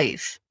leave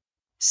life.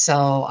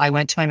 So I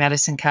went to my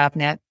medicine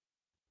cabinet.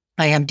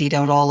 I emptied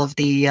out all of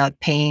the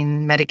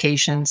pain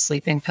medications,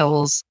 sleeping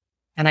pills,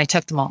 and I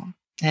took them all.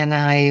 And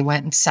I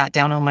went and sat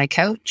down on my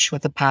couch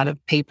with a pad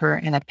of paper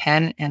and a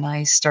pen, and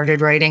I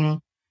started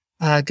writing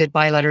a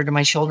goodbye letter to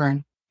my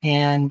children.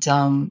 And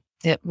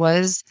it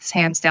was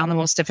hands down the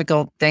most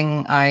difficult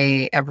thing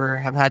I ever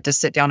have had to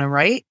sit down and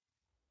write.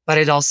 But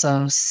it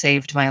also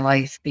saved my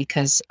life,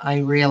 because I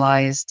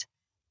realized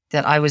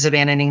that I was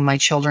abandoning my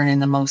children in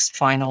the most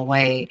final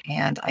way,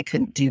 and I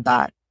couldn't do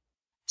that.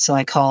 So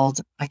I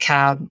called a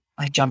cab.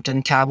 I jumped in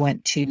a cab,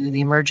 went to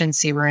the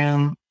emergency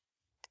room,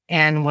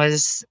 and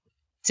was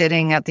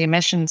sitting at the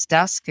admissions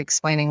desk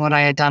explaining what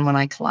I had done when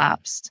I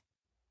collapsed.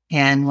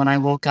 And when I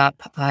woke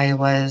up, I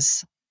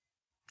was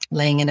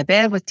laying in a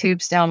bed with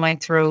tubes down my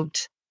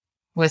throat,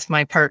 with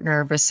my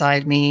partner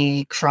beside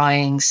me,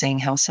 crying, saying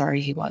how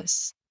sorry he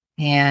was.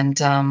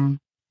 And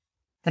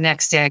the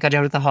next day I got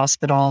out of the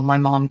hospital. My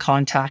mom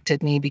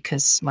contacted me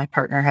because my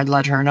partner had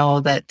let her know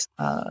that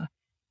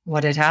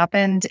what had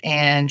happened.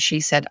 And she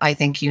said, I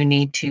think you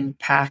need to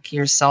pack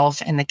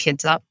yourself and the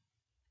kids up,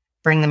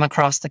 bring them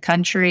across the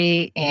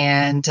country,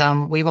 and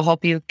we will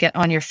help you get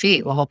on your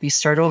feet. We'll help you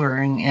start over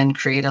and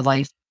create a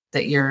life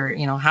that you're,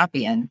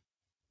 happy in.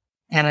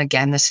 And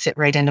again, this fit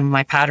right into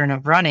my pattern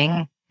of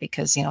running,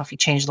 because, if you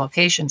change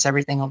locations,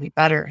 everything will be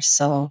better.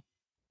 So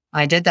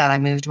I did that. I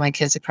moved my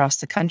kids across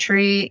the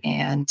country,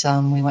 and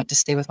we went to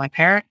stay with my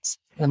parents,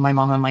 with my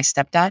mom and my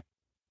stepdad.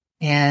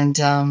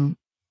 And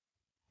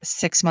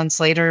 6 months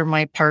later,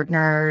 my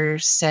partner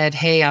said,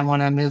 hey, I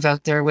want to move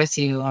out there with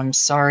you. I'm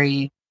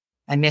sorry.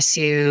 I miss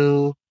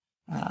you.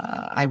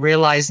 I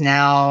realize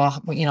now,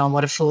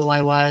 what a fool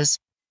I was.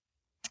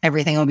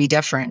 Everything will be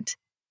different.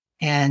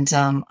 And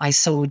I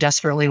so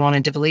desperately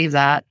wanted to believe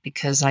that,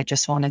 because I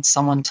just wanted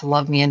someone to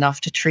love me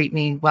enough to treat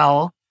me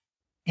well.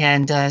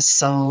 And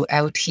so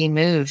out he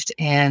moved,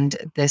 and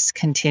this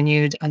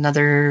continued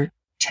another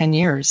 10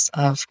 years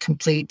of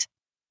complete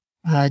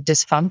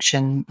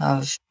dysfunction,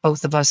 of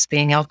both of us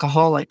being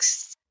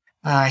alcoholics.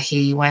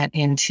 He went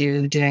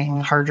into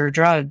doing harder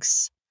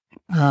drugs.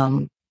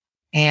 And,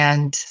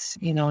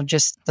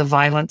 just the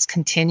violence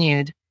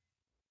continued.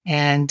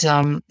 And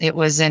it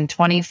was in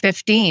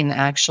 2015,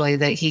 actually,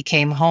 that he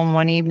came home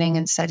one evening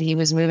and said he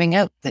was moving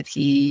out, that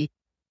he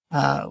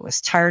was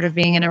tired of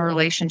being in a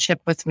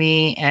relationship with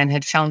me and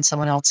had found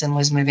someone else and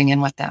was moving in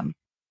with them.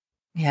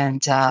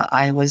 And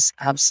I was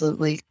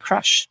absolutely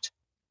crushed.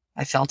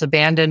 I felt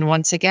abandoned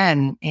once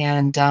again.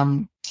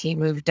 And he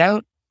moved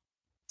out,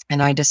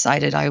 and I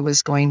decided I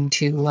was going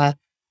to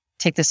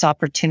take this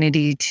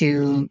opportunity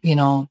to,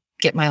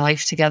 get my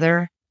life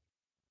together.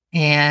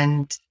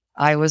 And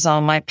I was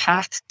on my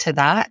path to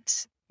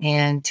that.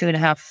 And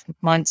 2.5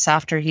 months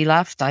after he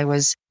left, I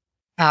was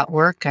at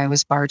work. I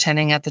was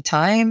bartending at the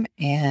time,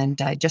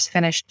 and I just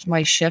finished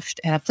my shift,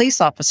 and a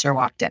police officer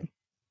walked in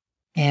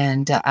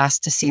and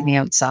asked to see me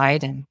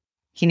outside. And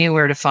he knew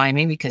where to find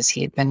me, because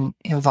he had been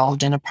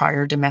involved in a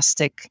prior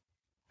domestic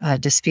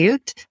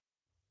dispute.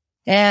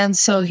 And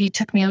so he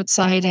took me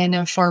outside and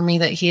informed me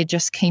that he had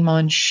just came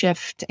on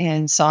shift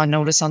and saw a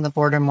notice on the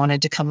board and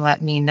wanted to come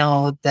let me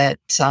know that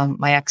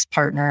my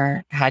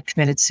ex-partner had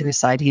committed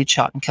suicide. He had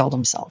shot and killed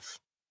himself.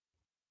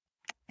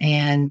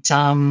 And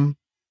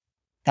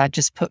that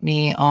just put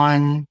me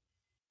on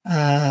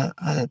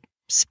a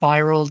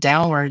spiral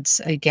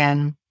downwards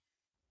again.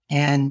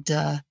 And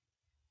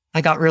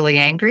I got really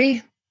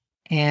angry,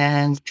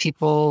 and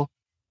people,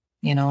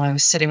 I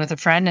was sitting with a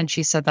friend, and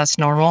she said, that's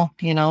normal.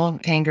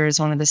 Anger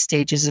is one of the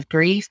stages of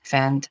grief.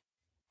 And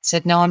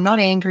said, no, I'm not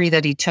angry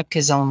that he took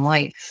his own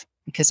life,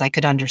 because I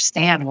could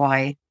understand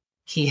why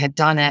he had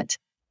done it.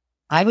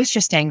 I was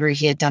just angry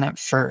he had done it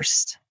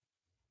first,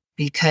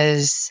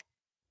 because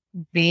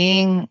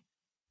being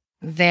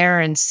there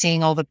and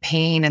seeing all the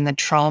pain and the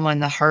trauma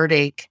and the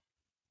heartache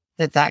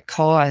that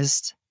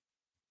caused,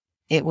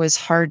 it was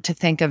hard to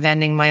think of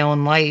ending my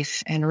own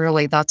life. And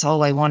really, that's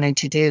all I wanted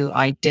to do.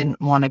 I didn't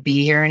want to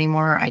be here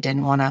anymore. I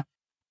didn't want to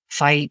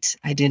fight.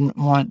 I didn't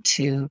want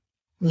to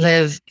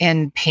live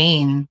in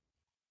pain.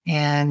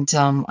 And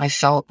I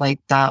felt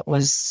like that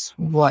was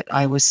what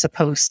I was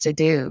supposed to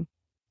do.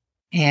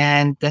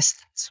 And this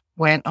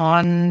went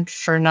on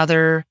for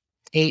another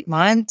 8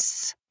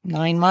 months,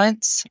 9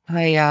 months.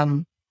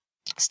 I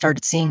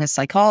started seeing a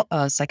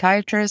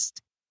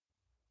psychiatrist,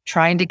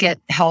 trying to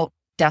get help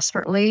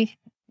desperately.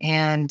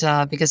 And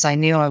because I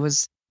knew I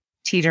was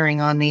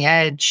teetering on the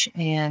edge.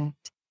 And,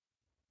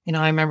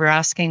 I remember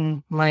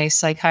asking my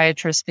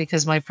psychiatrist,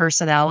 because my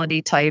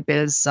personality type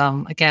is,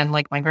 again,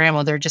 like my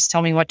grandmother, just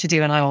tell me what to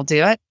do and I will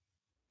do it.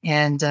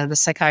 And the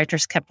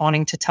psychiatrist kept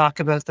wanting to talk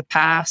about the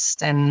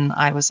past. And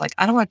I was like,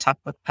 I don't want to talk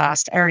about the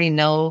past. I already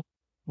know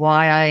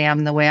why I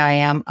am the way I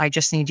am. I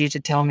just need you to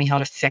tell me how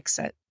to fix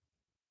it.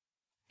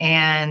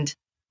 And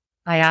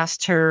I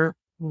asked her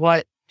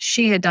what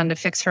she had done to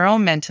fix her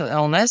own mental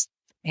illness.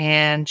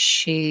 And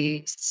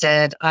she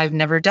said, I've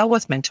never dealt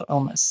with mental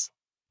illness.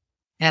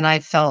 And I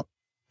felt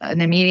an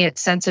immediate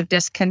sense of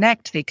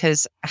disconnect,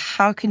 because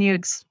how can you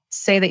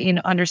say that you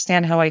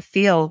understand how I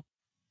feel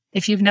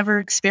if you've never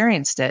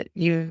experienced it?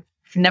 You've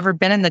never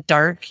been in the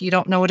dark. You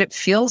don't know what it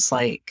feels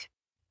like.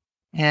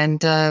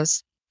 And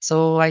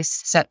so I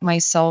set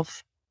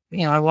myself,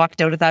 I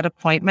walked out of that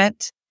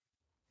appointment,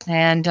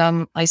 and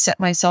I set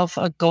myself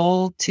a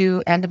goal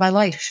to end my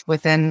life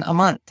within a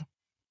month.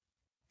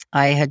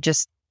 I had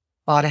just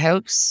bought a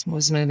house,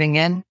 was moving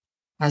in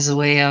as a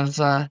way of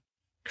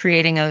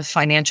creating a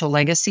financial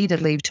legacy to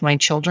leave to my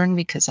children,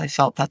 because I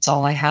felt that's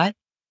all I had.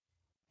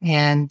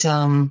 And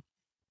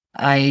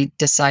I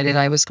decided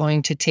I was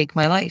going to take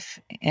my life.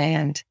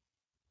 And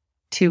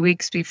 2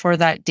 weeks before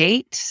that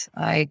date,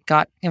 I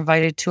got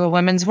invited to a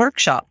women's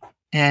workshop.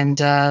 And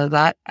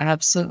that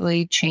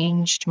absolutely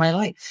changed my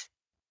life.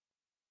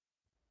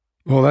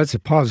 Well, that's a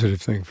positive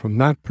thing from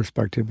that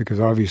perspective, because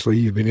obviously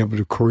you've been able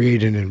to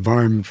create an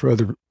environment for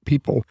other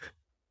people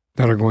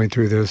that are going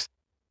through this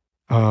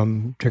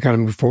to kind of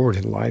move forward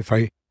in life.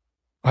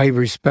 I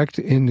respect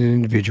an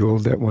individual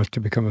that wants to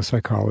become a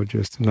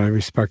psychologist, and I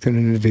respect an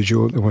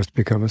individual that wants to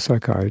become a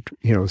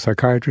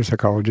psychiatrist,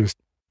 psychologist,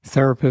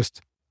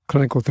 therapist,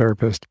 clinical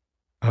therapist.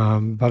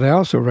 But I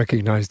also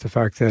recognize the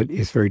fact that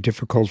it's very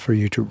difficult for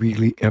you to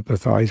really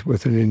empathize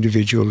with an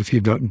individual if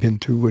you've not been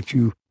through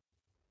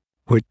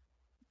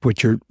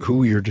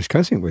who you're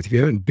discussing with. If you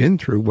haven't been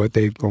through what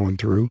they've gone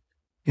through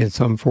in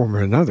some form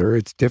or another,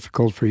 it's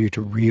difficult for you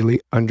to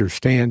really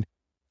understand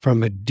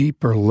from a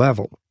deeper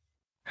level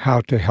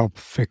how to help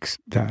fix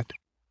that.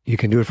 You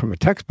can do it from a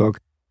textbook.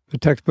 The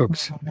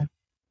textbooks,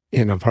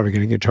 and I'm probably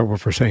going to get in trouble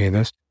for saying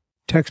this,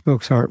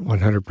 textbooks aren't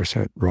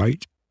 100%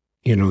 right.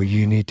 You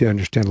need to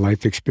understand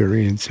life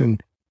experience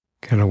and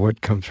kind of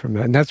what comes from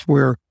that. And that's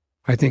where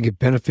I think it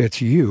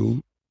benefits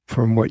you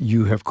from what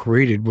you have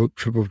created. We'll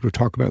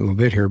talk about it in a little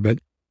bit here, but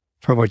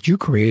from what you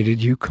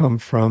created, you come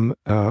from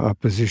a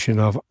position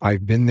of,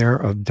 I've been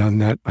there, I've done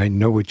that, I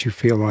know what you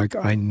feel like,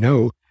 I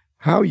know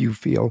how you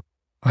feel,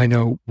 I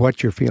know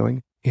what you're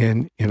feeling,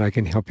 and I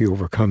can help you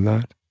overcome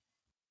that.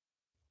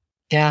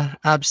 Yeah,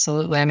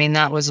 absolutely. I mean,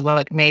 that was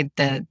what made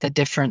the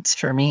difference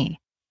for me,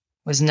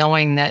 was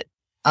knowing that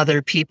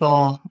other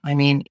people,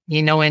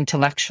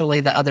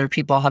 intellectually that other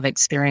people have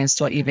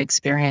experienced what you've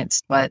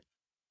experienced, but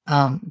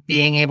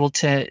being able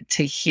to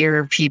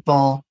hear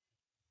people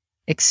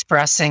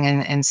expressing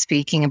and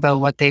speaking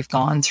about what they've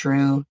gone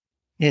through,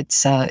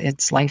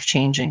 it's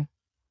life-changing.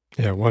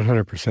 Yeah,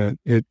 100%.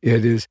 It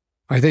is.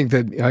 I think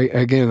that,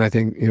 I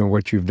think,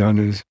 what you've done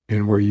is,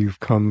 and where you've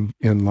come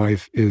in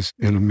life is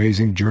an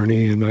amazing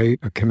journey. And I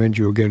commend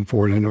you again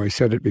for it. I know I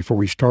said it before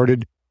we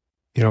started,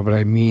 but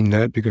I mean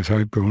that because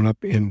I've grown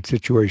up in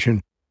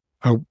situation,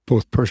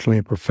 both personally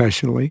and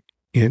professionally.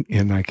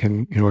 And I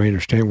can, I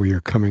understand where you're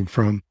coming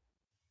from.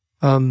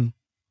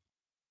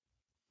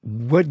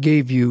 What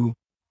gave you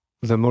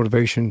the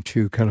motivation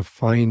to kind of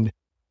find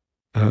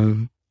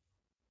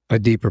a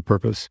deeper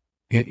purpose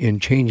in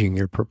changing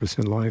your purpose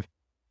in life?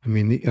 I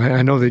mean,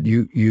 I know that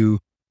you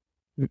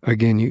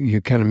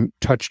kind of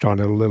touched on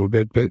it a little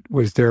bit, but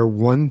was there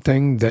one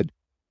thing that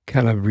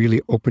kind of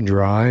really opened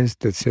your eyes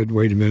that said,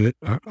 wait a minute,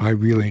 I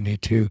really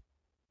need to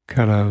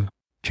kind of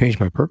change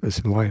my purpose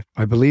in life?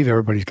 I believe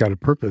everybody's got a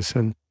purpose,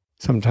 and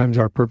sometimes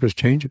our purpose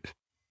changes.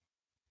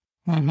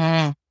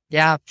 Mm-hmm.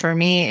 Yeah, for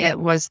me, it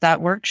was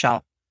that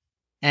workshop.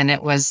 And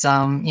it was,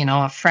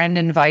 a friend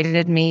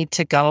invited me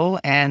to go.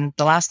 And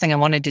the last thing I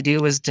wanted to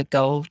do was to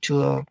go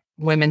to a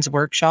women's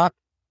workshop.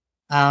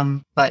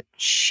 But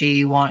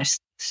she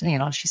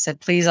she said,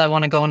 please, I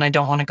want to go, and I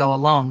don't want to go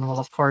alone. Well,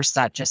 of course,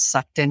 that just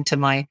sucked into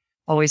my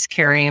always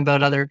caring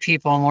about other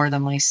people more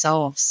than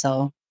myself.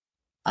 So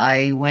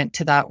I went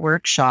to that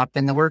workshop,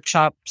 and the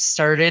workshop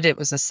started. It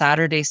was a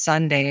Saturday,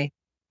 Sunday,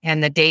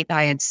 and the date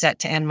I had set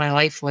to end my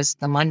life was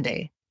the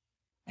Monday.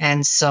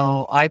 And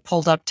so I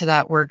pulled up to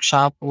that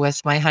workshop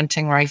with my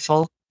hunting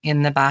rifle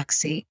in the back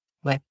seat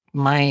with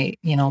my,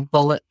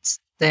 bullets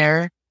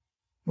there,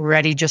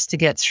 ready just to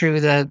get through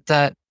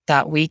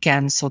that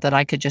weekend so that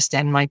I could just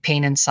end my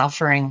pain and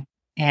suffering.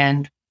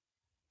 And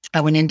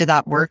I went into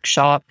that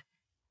workshop,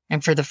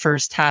 and for the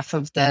first half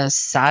of the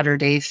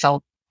Saturday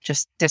felt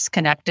just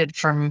disconnected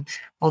from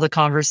all the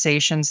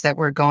conversations that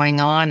were going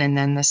on. And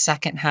then the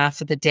second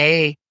half of the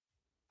day,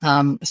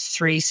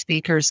 3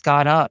 speakers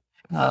got up.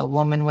 A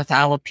woman with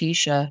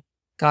alopecia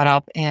got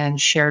up and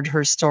shared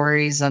her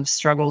stories of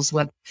struggles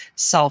with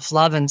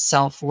self-love and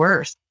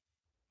self-worth,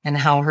 and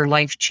how her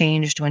life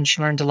changed when she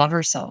learned to love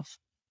herself.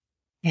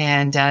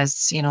 And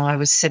as, I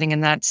was sitting in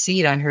that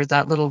seat, I heard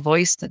that little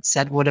voice that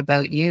said, what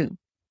about you?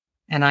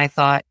 And I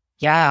thought,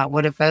 yeah,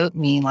 what about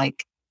me?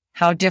 Like,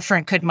 how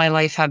different could my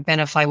life have been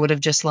if I would have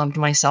just loved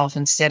myself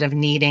instead of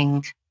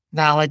needing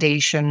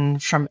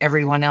validation from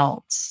everyone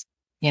else?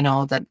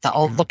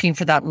 Looking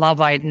for that love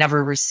I had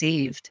never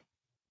received.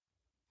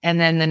 And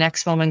then the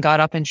next woman got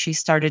up and she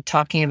started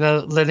talking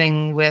about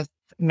living with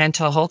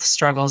mental health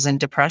struggles and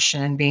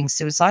depression and being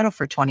suicidal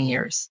for 20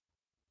 years.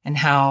 And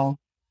how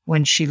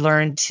when she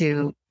learned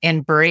to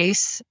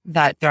embrace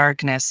that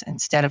darkness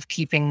instead of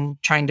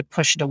trying to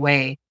push it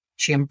away,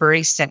 she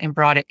embraced it and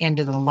brought it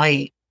into the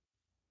light.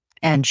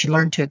 And she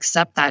learned to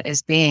accept that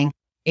as being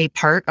a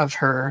part of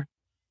her,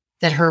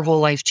 that her whole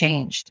life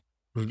changed.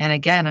 Mm-hmm. And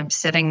again, I'm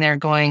sitting there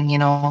going,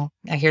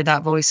 I hear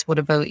that voice, what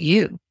about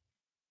you?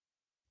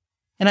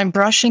 And I'm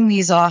brushing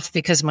these off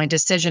because my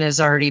decision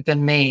has already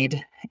been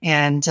made.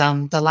 And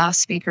the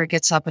last speaker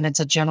gets up and it's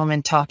a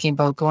gentleman talking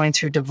about going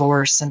through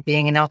divorce and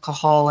being an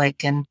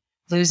alcoholic and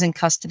losing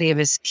custody of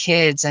his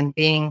kids and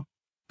being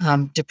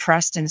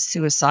depressed and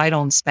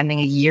suicidal and spending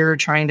a year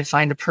trying to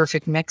find a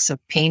perfect mix of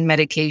pain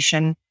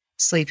medication,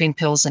 sleeping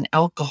pills, and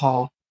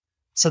alcohol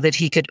so that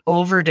he could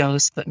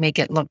overdose but make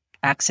it look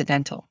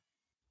accidental.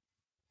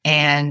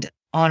 And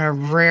on a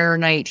rare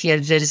night, he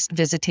had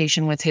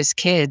visitation with his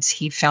kids.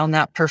 He found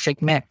that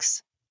perfect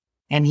mix.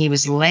 And he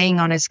was laying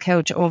on his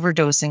couch,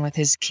 overdosing with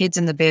his kids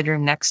in the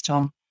bedroom next to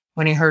him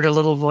when he heard a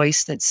little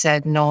voice that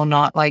said, no,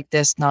 not like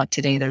this, not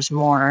today, there's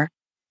more.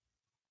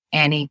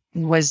 And he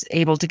was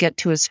able to get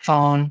to his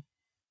phone,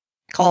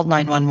 called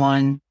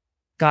 911,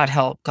 got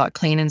help, got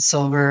clean and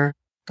sober,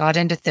 got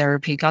into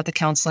therapy, got the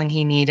counseling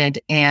he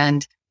needed,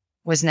 and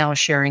was now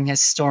sharing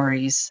his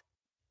stories.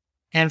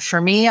 And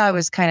for me, I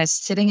was kind of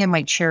sitting in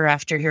my chair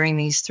after hearing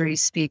these three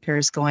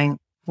speakers going,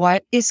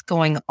 what is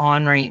going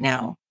on right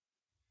now?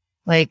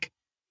 Like,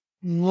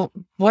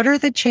 what are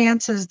the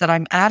chances that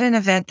I'm at an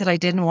event that I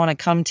didn't want to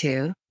come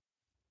to?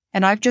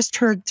 And I've just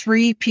heard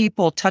three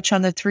people touch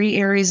on the three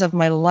areas of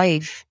my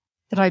life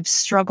that I've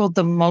struggled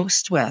the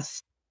most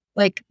with.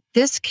 Like,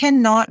 this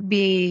cannot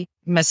be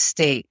a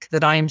mistake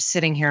that I'm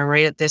sitting here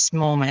right at this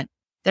moment.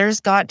 There's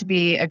got to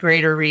be a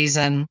greater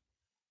reason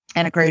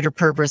and a greater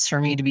purpose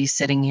for me to be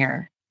sitting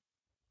here.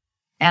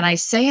 And I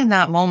say in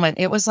that moment,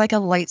 it was like a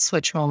light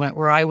switch moment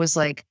where I was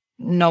like,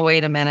 no,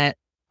 wait a minute.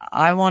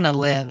 I want to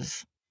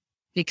live.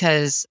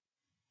 Because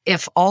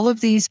if all of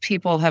these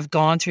people have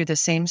gone through the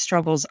same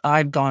struggles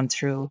I've gone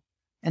through,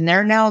 and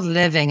they're now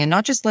living, and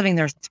not just living,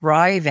 they're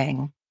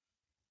thriving,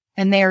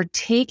 and they're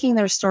taking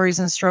their stories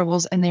and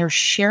struggles and they're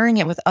sharing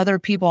it with other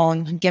people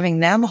and giving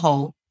them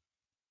hope,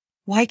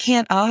 why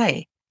can't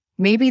I?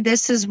 Maybe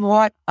this is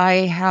what I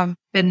have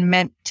been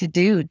meant to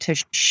do, to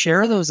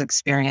share those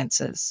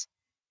experiences.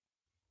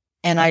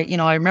 And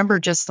I remember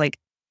just like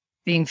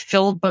being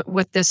filled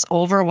with this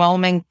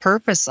overwhelming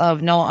purpose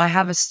of, no, I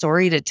have a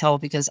story to tell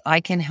because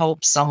I can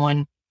help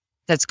someone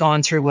that's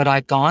gone through what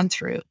I've gone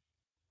through.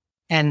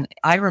 And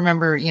I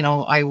remember,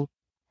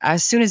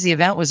 as soon as the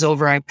event was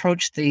over, I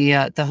approached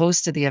the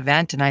host of the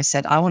event and I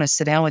said, I want to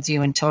sit down with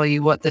you and tell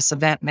you what this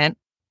event meant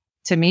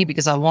to me,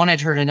 because I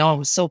wanted her to know. I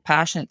was so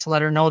passionate to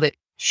let her know that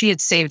she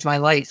had saved my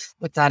life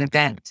with that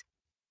event.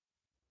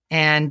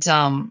 And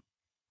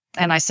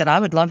I said, I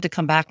would love to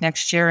come back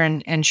next year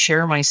and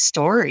share my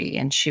story.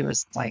 And she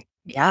was like,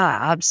 yeah,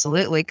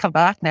 absolutely. Come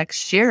back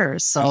next year.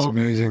 So that's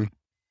amazing.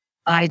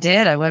 I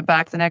did. I went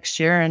back the next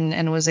year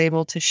and was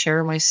able to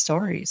share my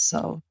story.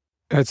 So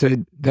that's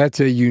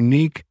a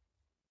unique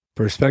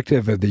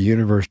perspective of the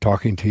universe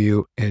talking to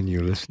you and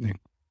you listening.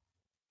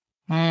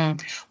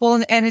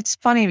 Well, and it's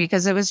funny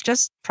because it was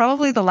just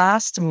probably the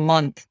last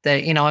month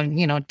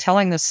that,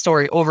 telling this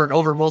story over and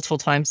over multiple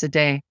times a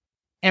day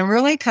and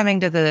really coming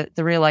to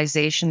the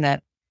realization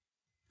that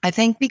I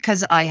think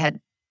because I had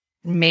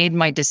made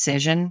my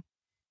decision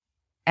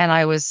and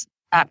I was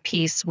at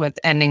peace with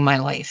ending my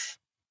life,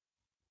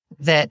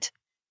 that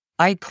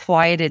I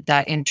quieted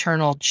that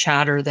internal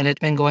chatter that had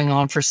been going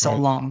on for so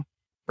long,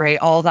 right?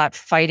 All that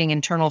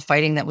internal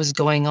fighting that was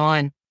going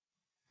on.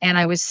 And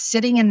I was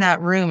sitting in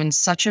that room in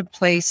such a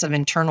place of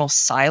internal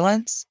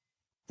silence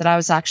that I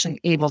was actually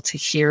able to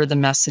hear the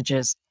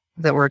messages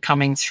that were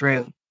coming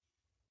through.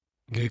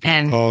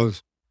 And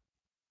pause.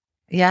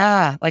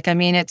 Yeah,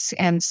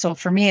 and so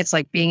for me, it's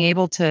like being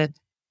able to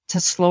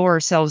slow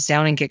ourselves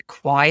down and get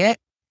quiet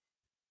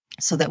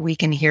so that we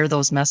can hear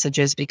those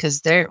messages,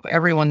 because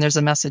there's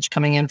a message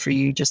coming in for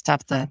you. You just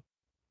have to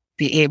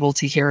be able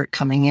to hear it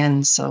coming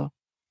in. So,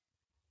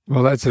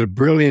 well, that's a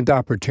brilliant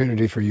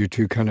opportunity for you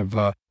to kind of,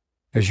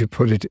 as you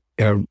put it,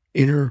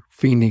 inner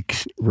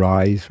phoenix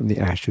rise from the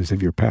ashes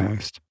of your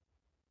past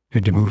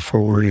and to move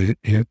forward.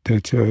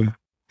 It's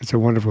a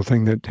wonderful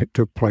thing that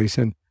took place.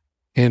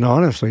 And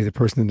honestly, the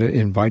person that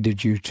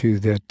invited you to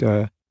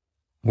that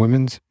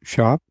women's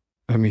shop,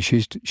 I mean,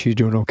 she's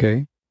doing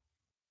okay.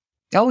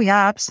 Oh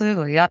yeah,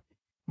 absolutely. Yeah,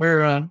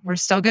 we're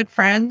still good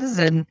friends.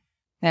 And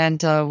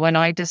when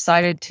I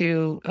decided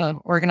to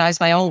organize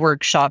my own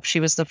workshop, she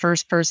was the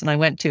first person I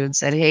went to and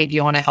said, "Hey, do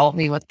you want to help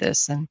me with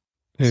this?" And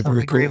so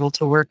we were able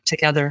to work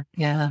together.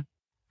 Yeah.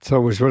 So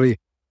it was really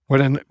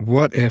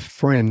What a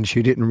friend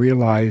she didn't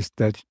realize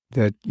that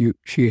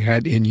she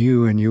had in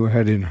you and you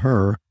had in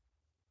her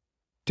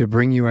to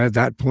bring you at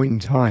that point in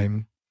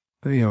time,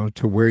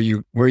 to where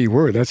you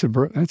were. That's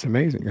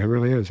amazing. It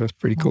really is. That's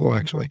pretty cool,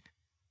 actually.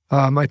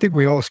 I think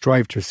we all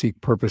strive to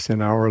seek purpose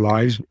in our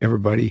lives.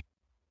 Everybody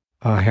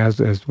has,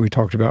 as we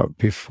talked about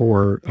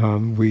before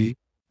we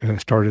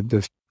started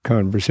this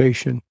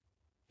conversation.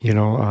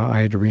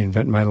 I had to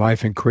reinvent my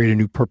life and create a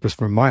new purpose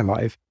for my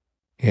life.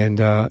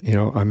 And,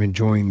 I'm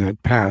enjoying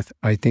that path.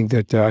 I think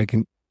that I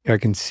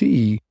can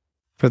see,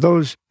 for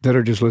those that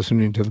are just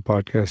listening to the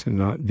podcast and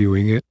not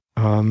viewing it,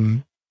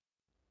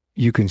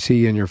 you can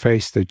see in your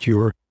face that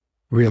you're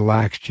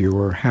relaxed,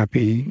 you're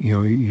happy,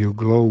 you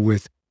glow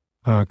with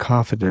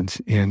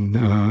confidence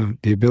in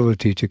the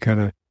ability to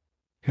kind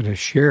of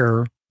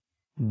share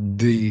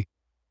the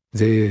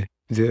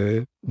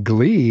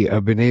glee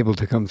of being able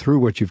to come through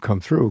what you've come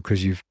through,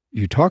 because you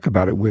talk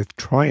about it with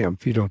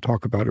triumph. You don't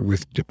talk about it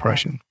with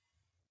depression.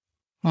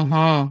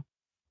 Yeah,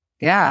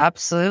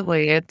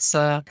 absolutely. It's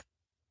and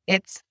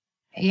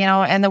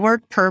the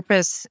word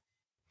purpose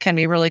can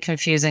be really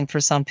confusing for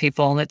some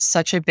people. And it's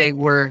such a big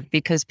word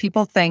because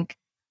people think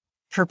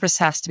purpose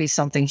has to be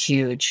something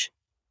huge,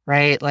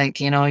 right?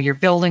 Like, you're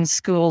building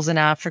schools in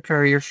Africa,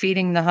 or you're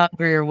feeding the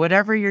hungry, or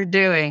whatever you're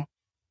doing.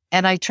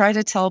 And I try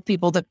to tell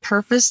people that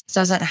purpose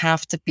doesn't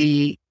have to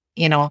be,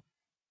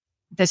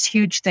 this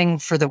huge thing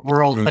for the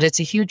world, but it's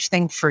a huge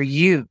thing for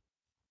you.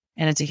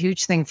 And it's a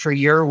huge thing for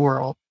your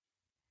world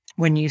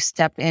when you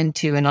step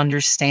into and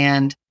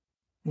understand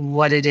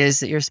what it is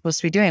that you're supposed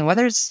to be doing.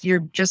 Whether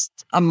you're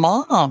just a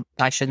mom,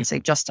 I shouldn't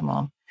say just a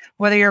mom.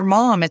 Whether you're a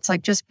mom, it's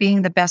like just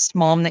being the best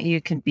mom that you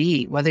can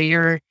be. Whether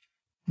you're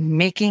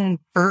making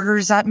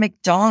burgers at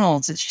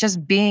McDonald's, it's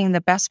just being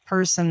the best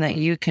person that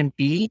you can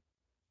be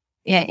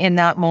in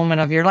that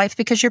moment of your life,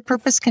 because your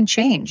purpose can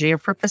change. Your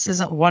purpose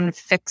isn't one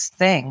fixed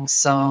thing.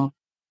 So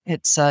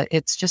it's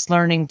just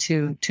learning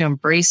to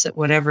embrace it,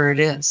 whatever it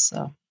is.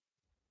 So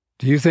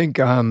do you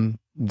think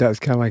that's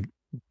kind of like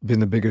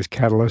been the biggest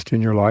catalyst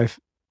in your life?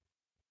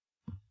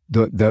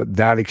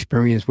 That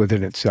experience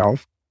within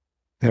itself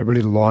that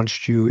really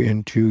launched you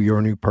into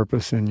your new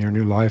purpose and your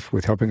new life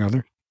with helping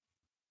others?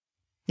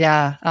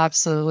 Yeah,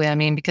 absolutely. I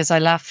mean, because I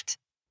left,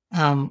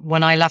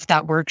 when I left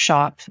that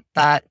workshop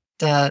that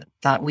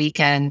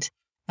weekend,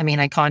 I mean,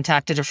 I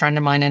contacted a friend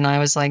of mine and I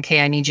was like,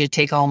 hey, I need you to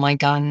take all my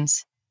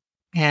guns.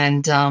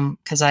 And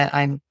because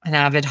I'm an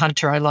avid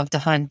hunter, I love to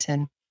hunt.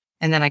 And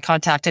then I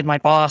contacted my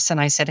boss and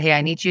I said, hey,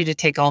 I need you to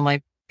take all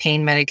my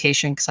pain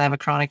medication because I have a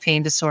chronic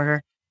pain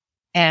disorder.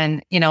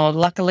 And,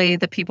 luckily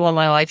the people in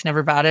my life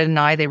never batted an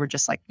eye. They were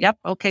just like, yep,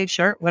 okay,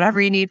 sure, whatever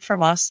you need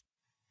from us.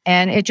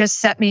 And it just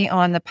set me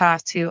on the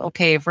path to,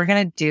 okay, if we're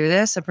going to do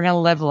this, if we're going to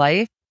live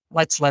life,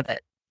 let's live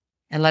it.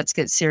 And let's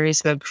get serious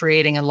about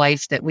creating a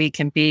life that we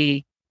can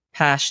be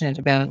passionate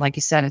about. Like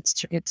you said,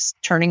 it's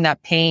turning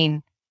that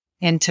pain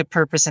into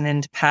purpose and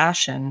into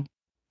passion.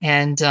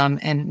 And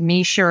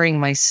me sharing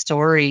my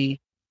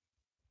story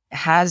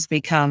has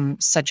become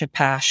such a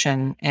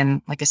passion.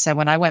 And like I said,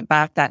 when I went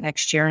back that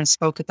next year and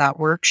spoke at that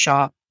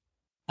workshop,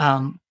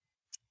 I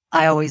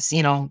always,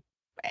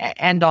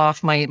 end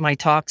off my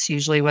talks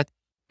usually with,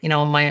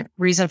 my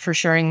reason for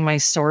sharing my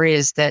story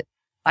is that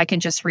I can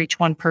just reach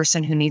one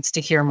person who needs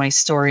to hear my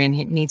story and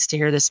he needs to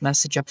hear this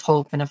message of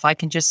hope. And if I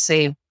can just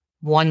save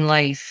one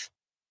life,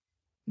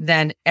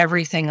 then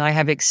everything I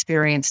have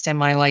experienced in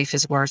my life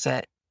is worth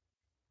it.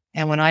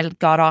 And when I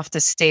got off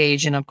the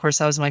stage, and of course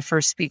that was my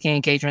first speaking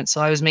engagement,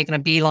 so I was making a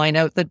beeline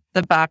out the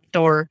back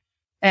door.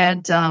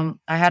 And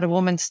I had a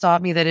woman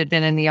stop me that had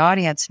been in the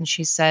audience, and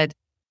she said,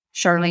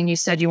 Charlene, you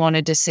said you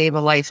wanted to save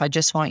a life. I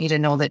just want you to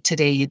know that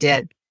today you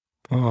did.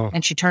 Oh.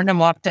 And she turned and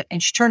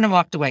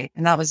walked away,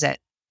 and that was it.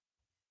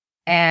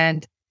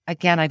 And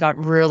again, I got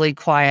really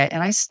quiet,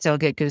 and I still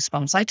get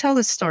goosebumps. I tell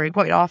this story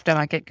quite often.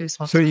 I get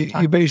goosebumps. So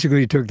you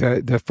basically took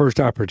the first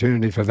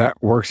opportunity for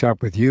that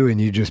workshop with you, and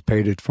you just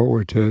paid it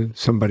forward to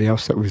somebody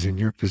else that was in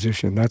your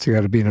position. That's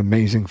got to be an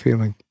amazing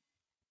feeling.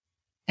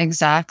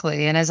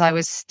 Exactly. And as I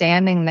was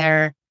standing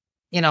there,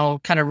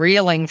 kind of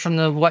reeling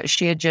from what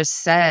she had just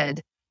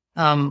said,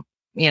 and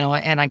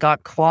I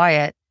got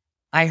quiet,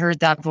 I heard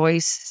that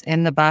voice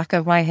in the back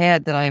of my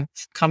head that I've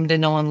come to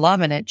know and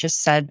love, and it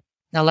just said,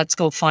 now let's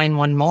go find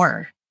one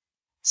more.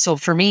 So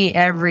for me,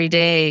 every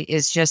day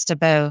is just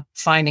about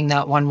finding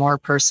that one more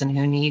person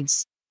who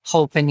needs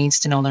hope and needs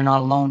to know they're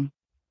not alone.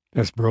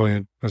 That's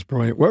brilliant. That's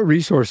brilliant. What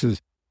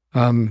resources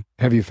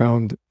have you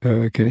found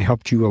can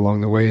help you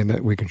along the way and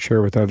that we can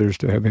share with others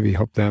to maybe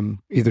help them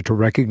either to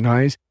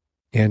recognize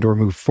and or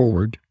move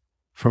forward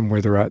from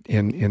where they're at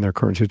in their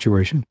current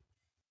situation?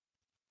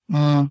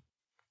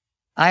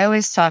 I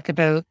always talk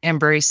about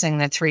embracing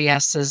the 3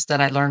 S's that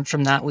I learned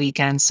from that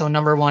weekend. So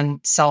number 1,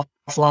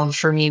 self-love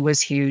for me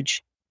was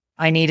huge.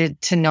 I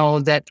needed to know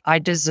that I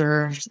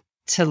deserved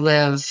to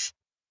live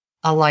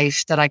a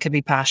life that I could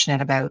be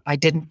passionate about. I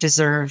didn't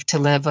deserve to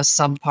live a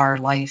subpar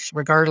life,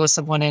 regardless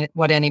of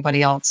what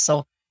anybody else.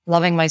 So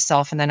loving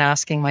myself and then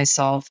asking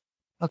myself,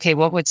 okay,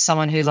 what would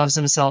someone who loves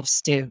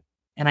themselves do?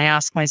 And I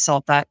ask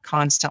myself that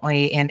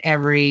constantly in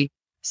every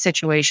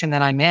situation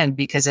that I'm in,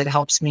 because it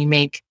helps me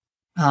make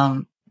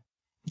um,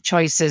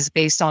 choices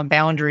based on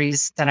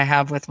boundaries that I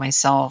have with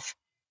myself.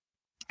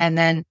 And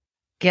then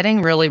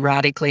getting really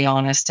radically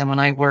honest. And when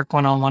I work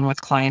one on one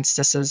with clients,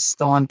 this is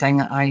the one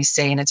thing I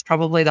say, and it's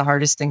probably the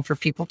hardest thing for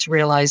people to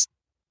realize,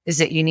 is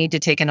that you need to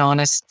take an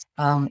honest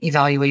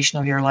evaluation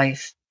of your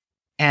life.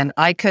 And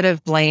I could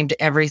have blamed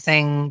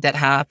everything that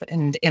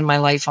happened in my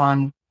life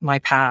on my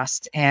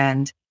past.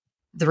 And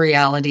the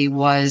reality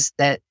was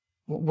that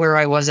where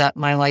I was at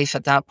my life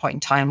at that point in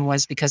time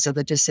was because of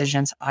the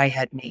decisions I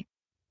had made.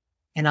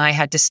 And I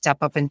had to step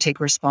up and take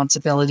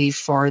responsibility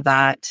for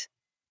that.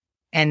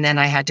 And then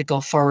I had to go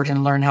forward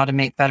and learn how to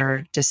make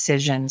better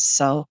decisions.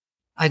 So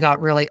I got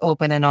really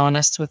open and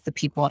honest with the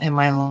people in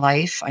my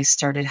life. I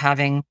started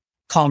having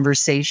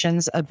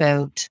conversations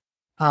about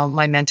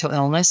my mental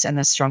illness and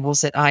the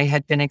struggles that I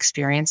had been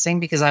experiencing,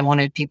 because I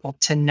wanted people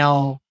to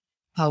know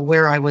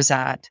where I was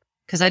at,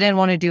 because I didn't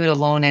want to do it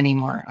alone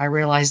anymore. I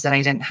realized that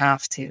I didn't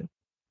have to.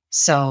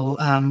 So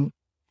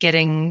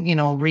getting,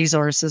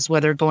 resources,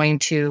 whether going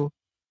to,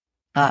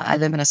 I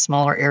live in a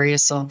smaller area,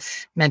 so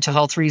mental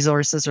health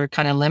resources are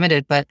kind of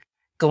limited, but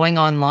going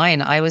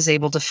online, I was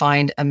able to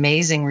find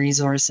amazing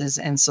resources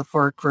and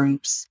support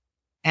groups.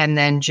 And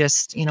then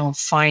just,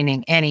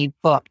 finding any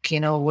book,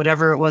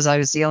 whatever it was I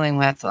was dealing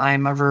with.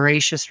 I'm a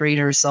voracious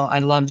reader, so I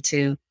love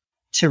to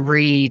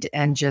read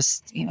and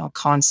just,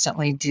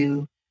 constantly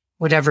do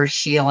whatever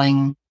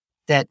healing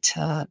that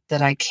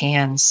I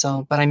can.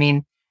 So, but I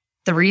mean,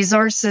 the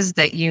resources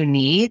that you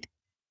need,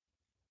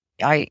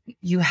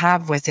 you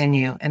have within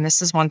you. And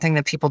this is one thing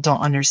that people don't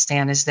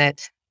understand, is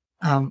that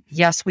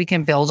yes, we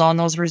can build on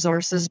those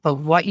resources, but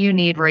what you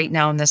need right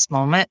now in this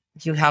moment,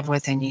 you have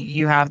within you.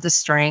 You have the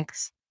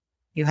strength,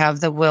 you have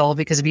the will,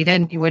 because if you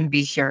didn't, you wouldn't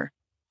be here.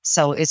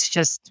 So it's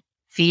just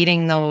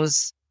feeding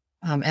those,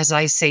 as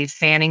I say,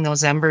 fanning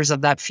those embers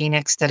of that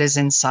phoenix that is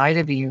inside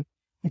of you.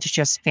 It's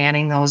just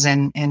fanning those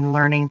and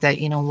learning that,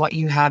 what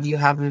you have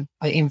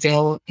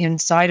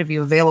inside of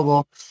you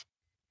available.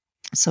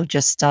 So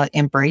just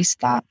embrace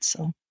that.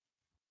 So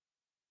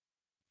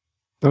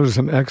Those are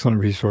some excellent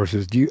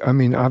resources.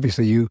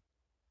 Obviously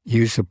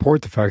you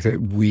support the fact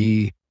that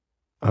we,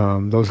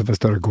 those of us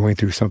that are going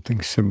through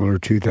something similar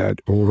to that,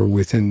 or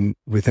within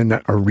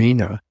that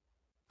arena,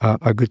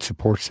 a good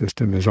support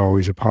system is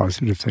always a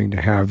positive thing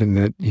to have, and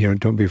that,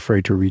 don't be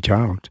afraid to reach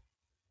out.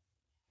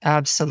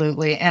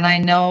 absolutely. And I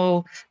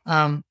know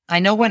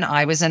when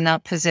I was in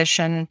that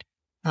position,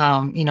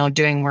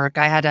 doing work,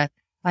 I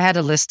had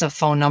a list of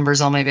phone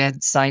numbers on my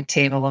bedside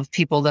table of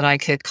people that I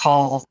could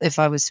call if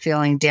I was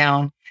feeling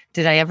down.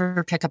 Did I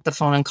ever pick up the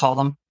phone and call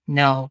them?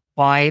 No.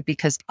 Why?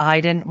 Because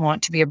I didn't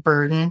want to be a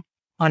burden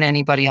on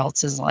anybody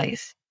else's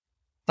life.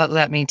 But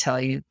let me tell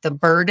you, the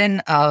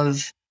burden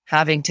of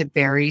having to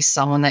bury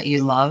someone that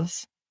you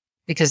love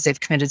because they've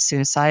committed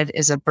suicide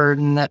is a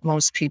burden that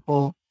most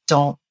people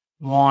don't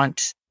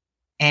want.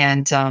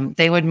 And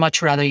they would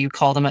much rather you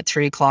call them at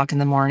 3:00 in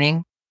the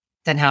morning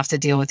than have to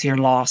deal with your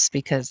loss,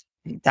 because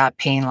that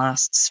pain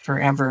lasts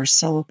forever.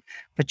 So,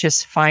 but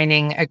just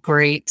finding a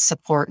great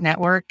support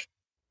network.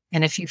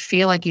 And if you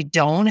feel like you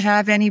don't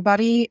have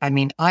anybody,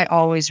 I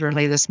always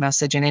relay this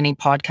message in any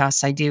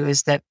podcast I do,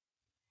 is that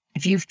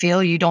if you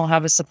feel you don't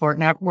have a support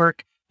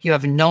network, you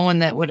have no one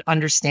that would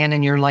understand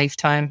in your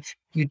lifetime,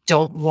 you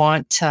don't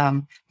want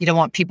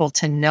people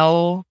to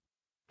know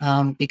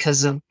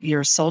because of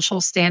your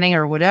social standing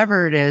or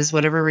whatever it is,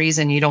 whatever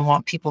reason you don't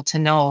want people to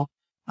know,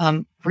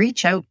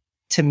 reach out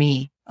to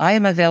me. I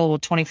am available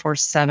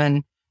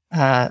 24/7.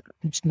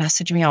 Just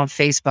message me on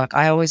Facebook.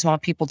 I always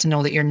want people to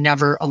know that you're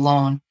never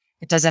alone.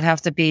 It doesn't have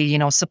to be,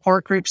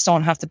 support groups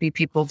don't have to be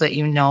people that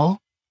you know.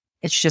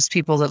 It's just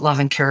people that love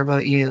and care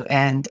about you.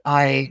 And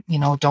I,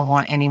 don't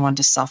want anyone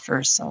to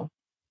suffer. So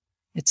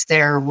it's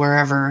there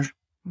wherever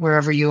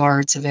you are,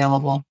 it's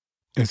available.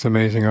 It's an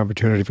amazing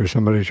opportunity for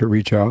somebody to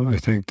reach out. I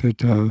think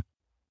that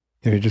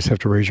you just have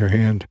to raise your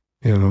hand,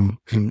 and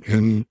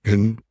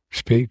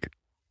speak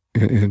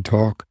and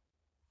talk.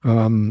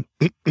 Pardon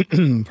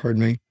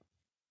me.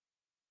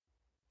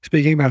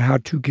 Speaking about how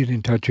to get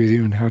in touch with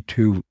you and how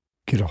to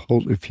get a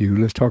hold of you,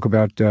 let's talk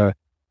about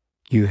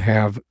you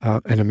have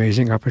an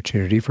amazing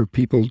opportunity for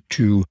people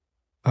to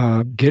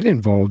get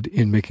involved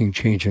in making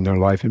change in their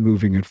life and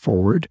moving it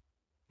forward.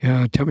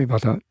 Tell me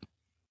about that.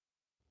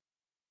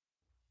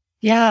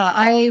 Yeah,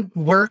 I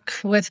work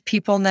with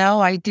people now.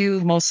 I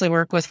do mostly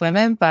work with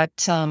women,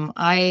 but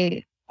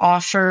I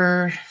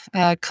offer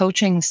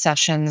coaching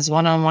sessions,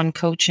 one-on-one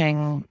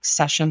coaching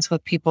sessions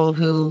with people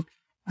who,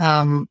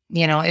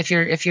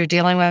 if you're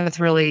dealing with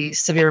really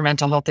severe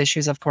mental health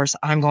issues, of course,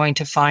 I'm going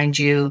to find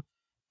you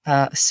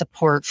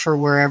support for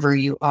wherever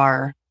you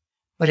are.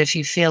 But if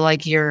you feel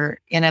like you're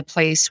in a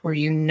place where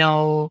you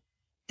know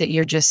that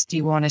you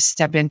want to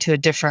step into a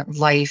different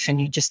life and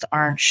you just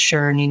aren't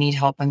sure and you need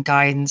help and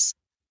guidance,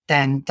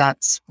 then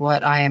that's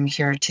what I am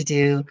here to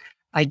do.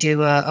 I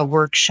do a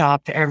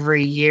workshop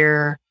every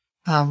year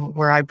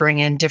where I bring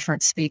in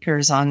different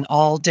speakers on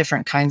all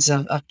different kinds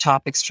of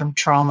topics, from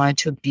trauma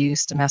to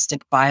abuse,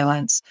 domestic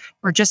violence,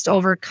 or just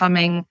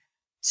overcoming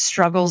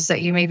struggles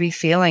that you may be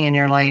feeling in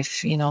your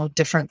life,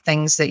 different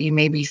things that you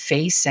may be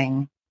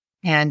facing.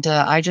 And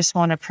I just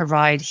want to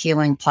provide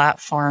healing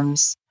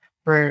platforms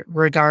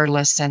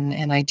regardless.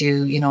 And I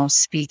do,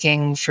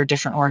 speaking for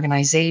different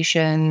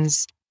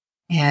organizations.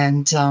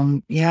 And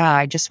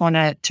I just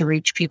want to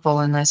reach people.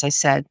 And as I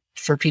said,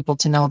 for people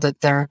to know that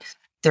they're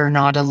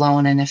not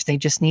alone. And if they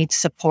just need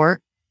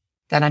support,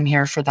 then I'm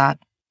here for that.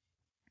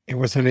 And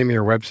what's the name of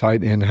your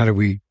website, and how do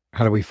we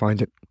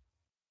find it?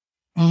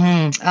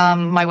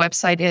 My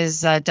website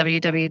is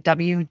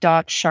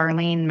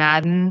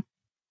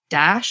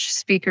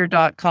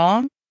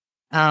www.charlenemadden-speaker.com.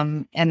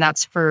 And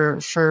that's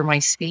for my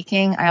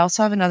speaking. I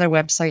also have another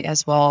website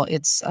as well.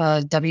 It's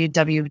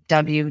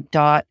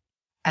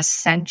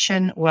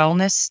www.Ascension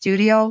Wellness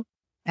Studio.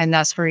 And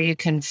that's where you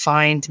can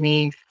find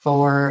me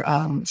for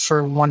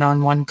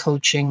one-on-one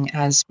coaching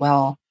as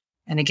well.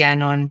 And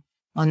again, on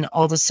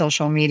all the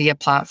social media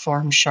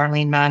platforms,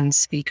 Charlene Madden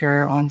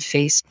Speaker on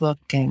Facebook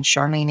and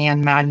Charlene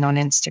Ann Madden on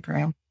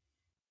Instagram.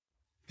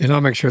 And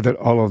I'll make sure that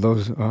all of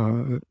those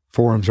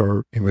forums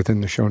are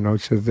within the show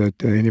notes, so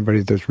that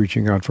anybody that's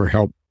reaching out for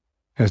help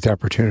has the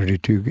opportunity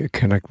to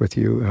connect with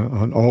you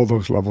on all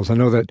those levels. I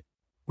know that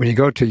when you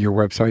go to your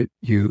website,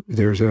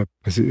 there's a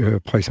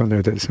place on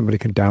there that somebody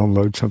can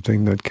download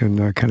something that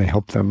can kind of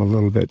help them a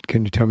little bit.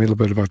 Can you tell me a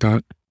little bit about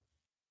that?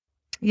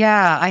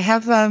 Yeah, I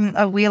have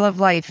a Wheel of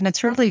Life, and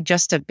it's really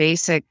just a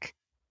basic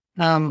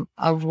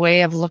a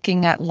way of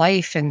looking at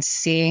life and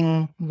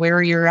seeing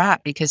where you're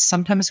at, because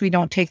sometimes we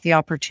don't take the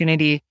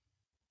opportunity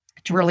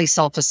to really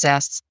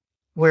self-assess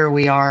where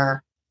we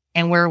are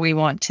and where we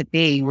want to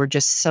be. We're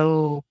just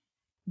so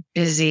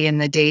busy in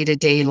the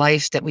day-to-day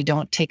life that we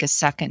don't take a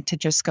second to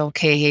just go,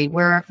 okay, hey,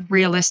 where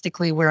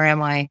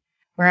am I?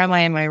 Where am I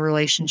in my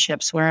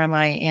relationships? Where am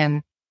I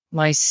in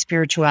my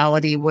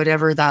spirituality,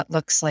 whatever that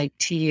looks like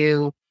to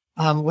you?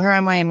 Where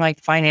am I in my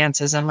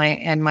finances and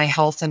my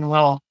health and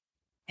wealth?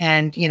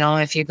 And,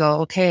 if you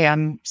go, okay,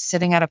 I'm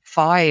sitting at a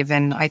 5,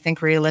 and I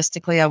think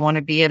realistically I want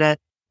to be at a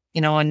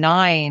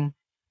 9.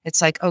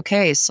 It's like,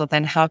 okay, so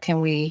then how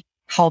can we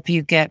help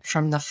you get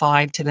from the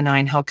 5 to the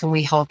 9? How can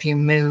we help you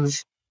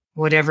move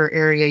whatever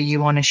area you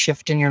want to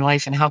shift in your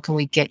life? And how can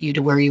we get you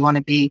to where you want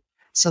to be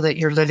so that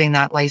you're living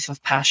that life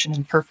of passion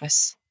and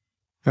purpose?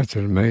 That's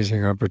an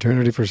amazing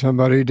opportunity for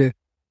somebody to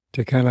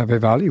kind of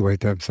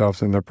evaluate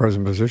themselves in their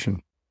present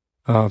position.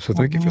 So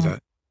thank you for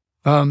that.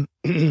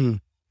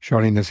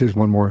 Charlene, this is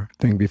one more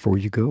thing before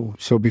you go.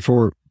 So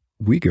before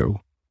we go, do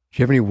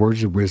you have any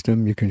words of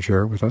wisdom you can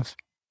share with us?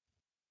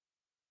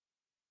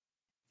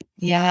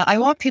 Yeah, I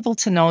want people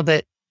to know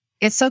that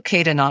it's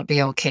okay to not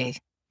be okay.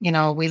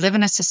 We live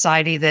in a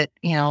society that,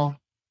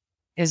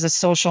 is a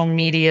social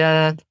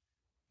media,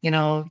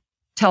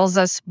 tells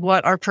us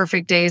what our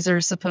perfect days are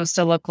supposed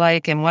to look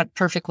like and what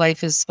perfect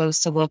life is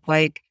supposed to look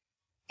like.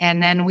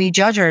 And then we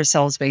judge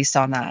ourselves based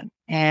on that.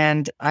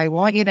 And I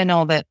want you to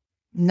know that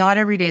not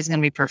every day is going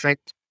to be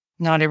perfect.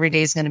 Not every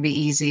day is going to be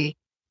easy.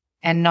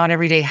 And not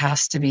every day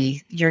has to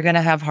be. You're going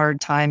to have hard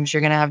times.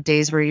 You're going to have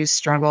days where you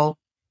struggle.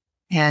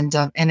 And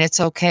it's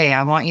okay.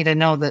 I want you to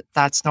know that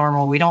that's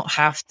normal. We don't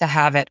have to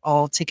have it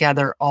all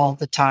together all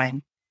the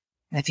time.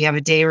 And if you have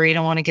a day where you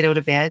don't want to get out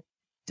of bed,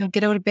 don't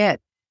get out of bed.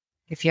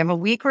 If you have a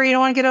week where you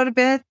don't want to get out of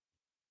bed,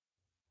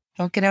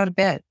 don't get out of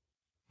bed.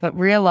 But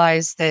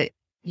realize that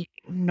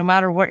no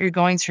matter what you're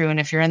going through, and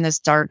if you're in this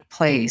dark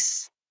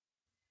place,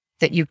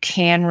 that you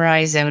can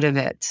rise out of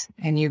it,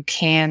 and you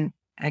can,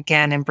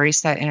 again,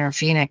 embrace that inner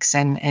phoenix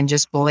and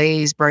just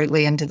blaze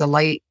brightly into the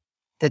light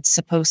that's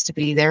supposed to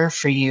be there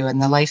for you and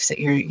the life that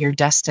you're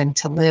destined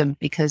to live,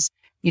 because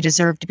you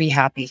deserve to be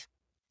happy.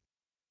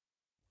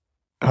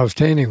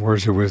 Outstanding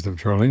words of wisdom,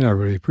 Charlene. I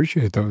really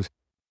appreciate those.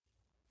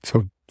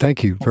 So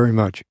thank you very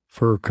much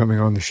for coming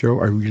on the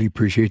show. I really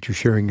appreciate you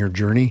sharing your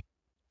journey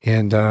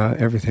and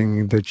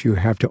everything that you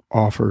have to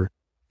offer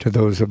to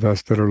those of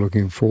us that are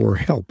looking for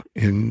help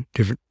in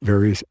different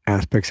various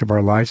aspects of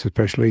our lives,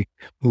 especially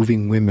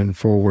moving women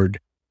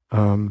forward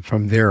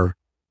from their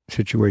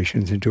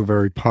situations into a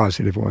very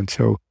positive one.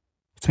 So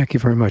thank you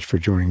very much for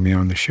joining me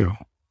on the show.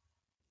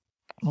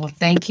 Well,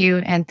 thank you.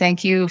 And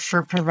thank you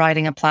for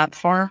providing a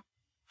platform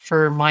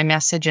for my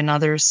message and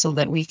others so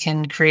that we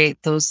can create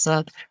those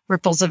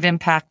ripples of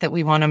impact that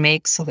we want to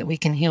make so that we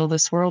can heal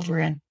this world we're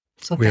in.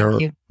 So thank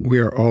you. We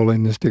are all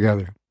in this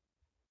together.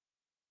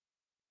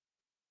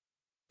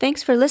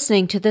 Thanks for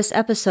listening to this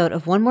episode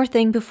of One More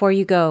Thing Before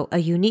You Go, a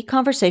unique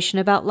conversation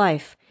about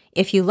life.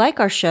 If you like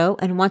our show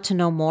and want to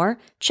know more,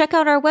 check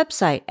out our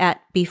website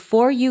at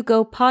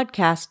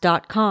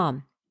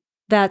beforeyougopodcast.com.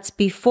 That's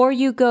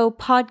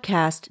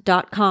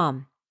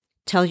beforeyougopodcast.com.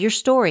 Tell your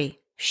story,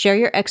 share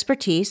your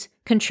expertise,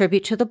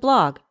 contribute to the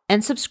blog,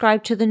 and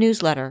subscribe to the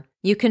newsletter.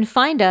 You can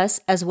find us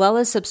as well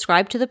as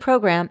subscribe to the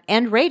program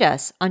and rate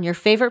us on your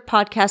favorite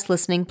podcast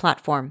listening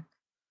platform.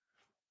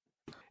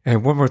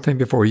 And one more thing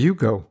before you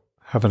go.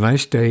 Have a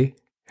nice day,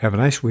 have a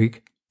nice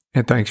week,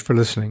 and thanks for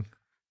listening.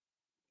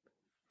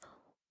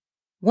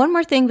 One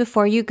More Thing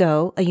Before You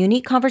Go, a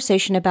unique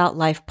conversation about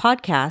life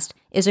podcast,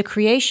 is a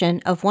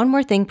creation of One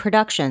More Thing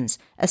Productions,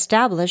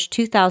 established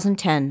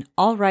 2010,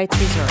 all rights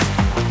reserved.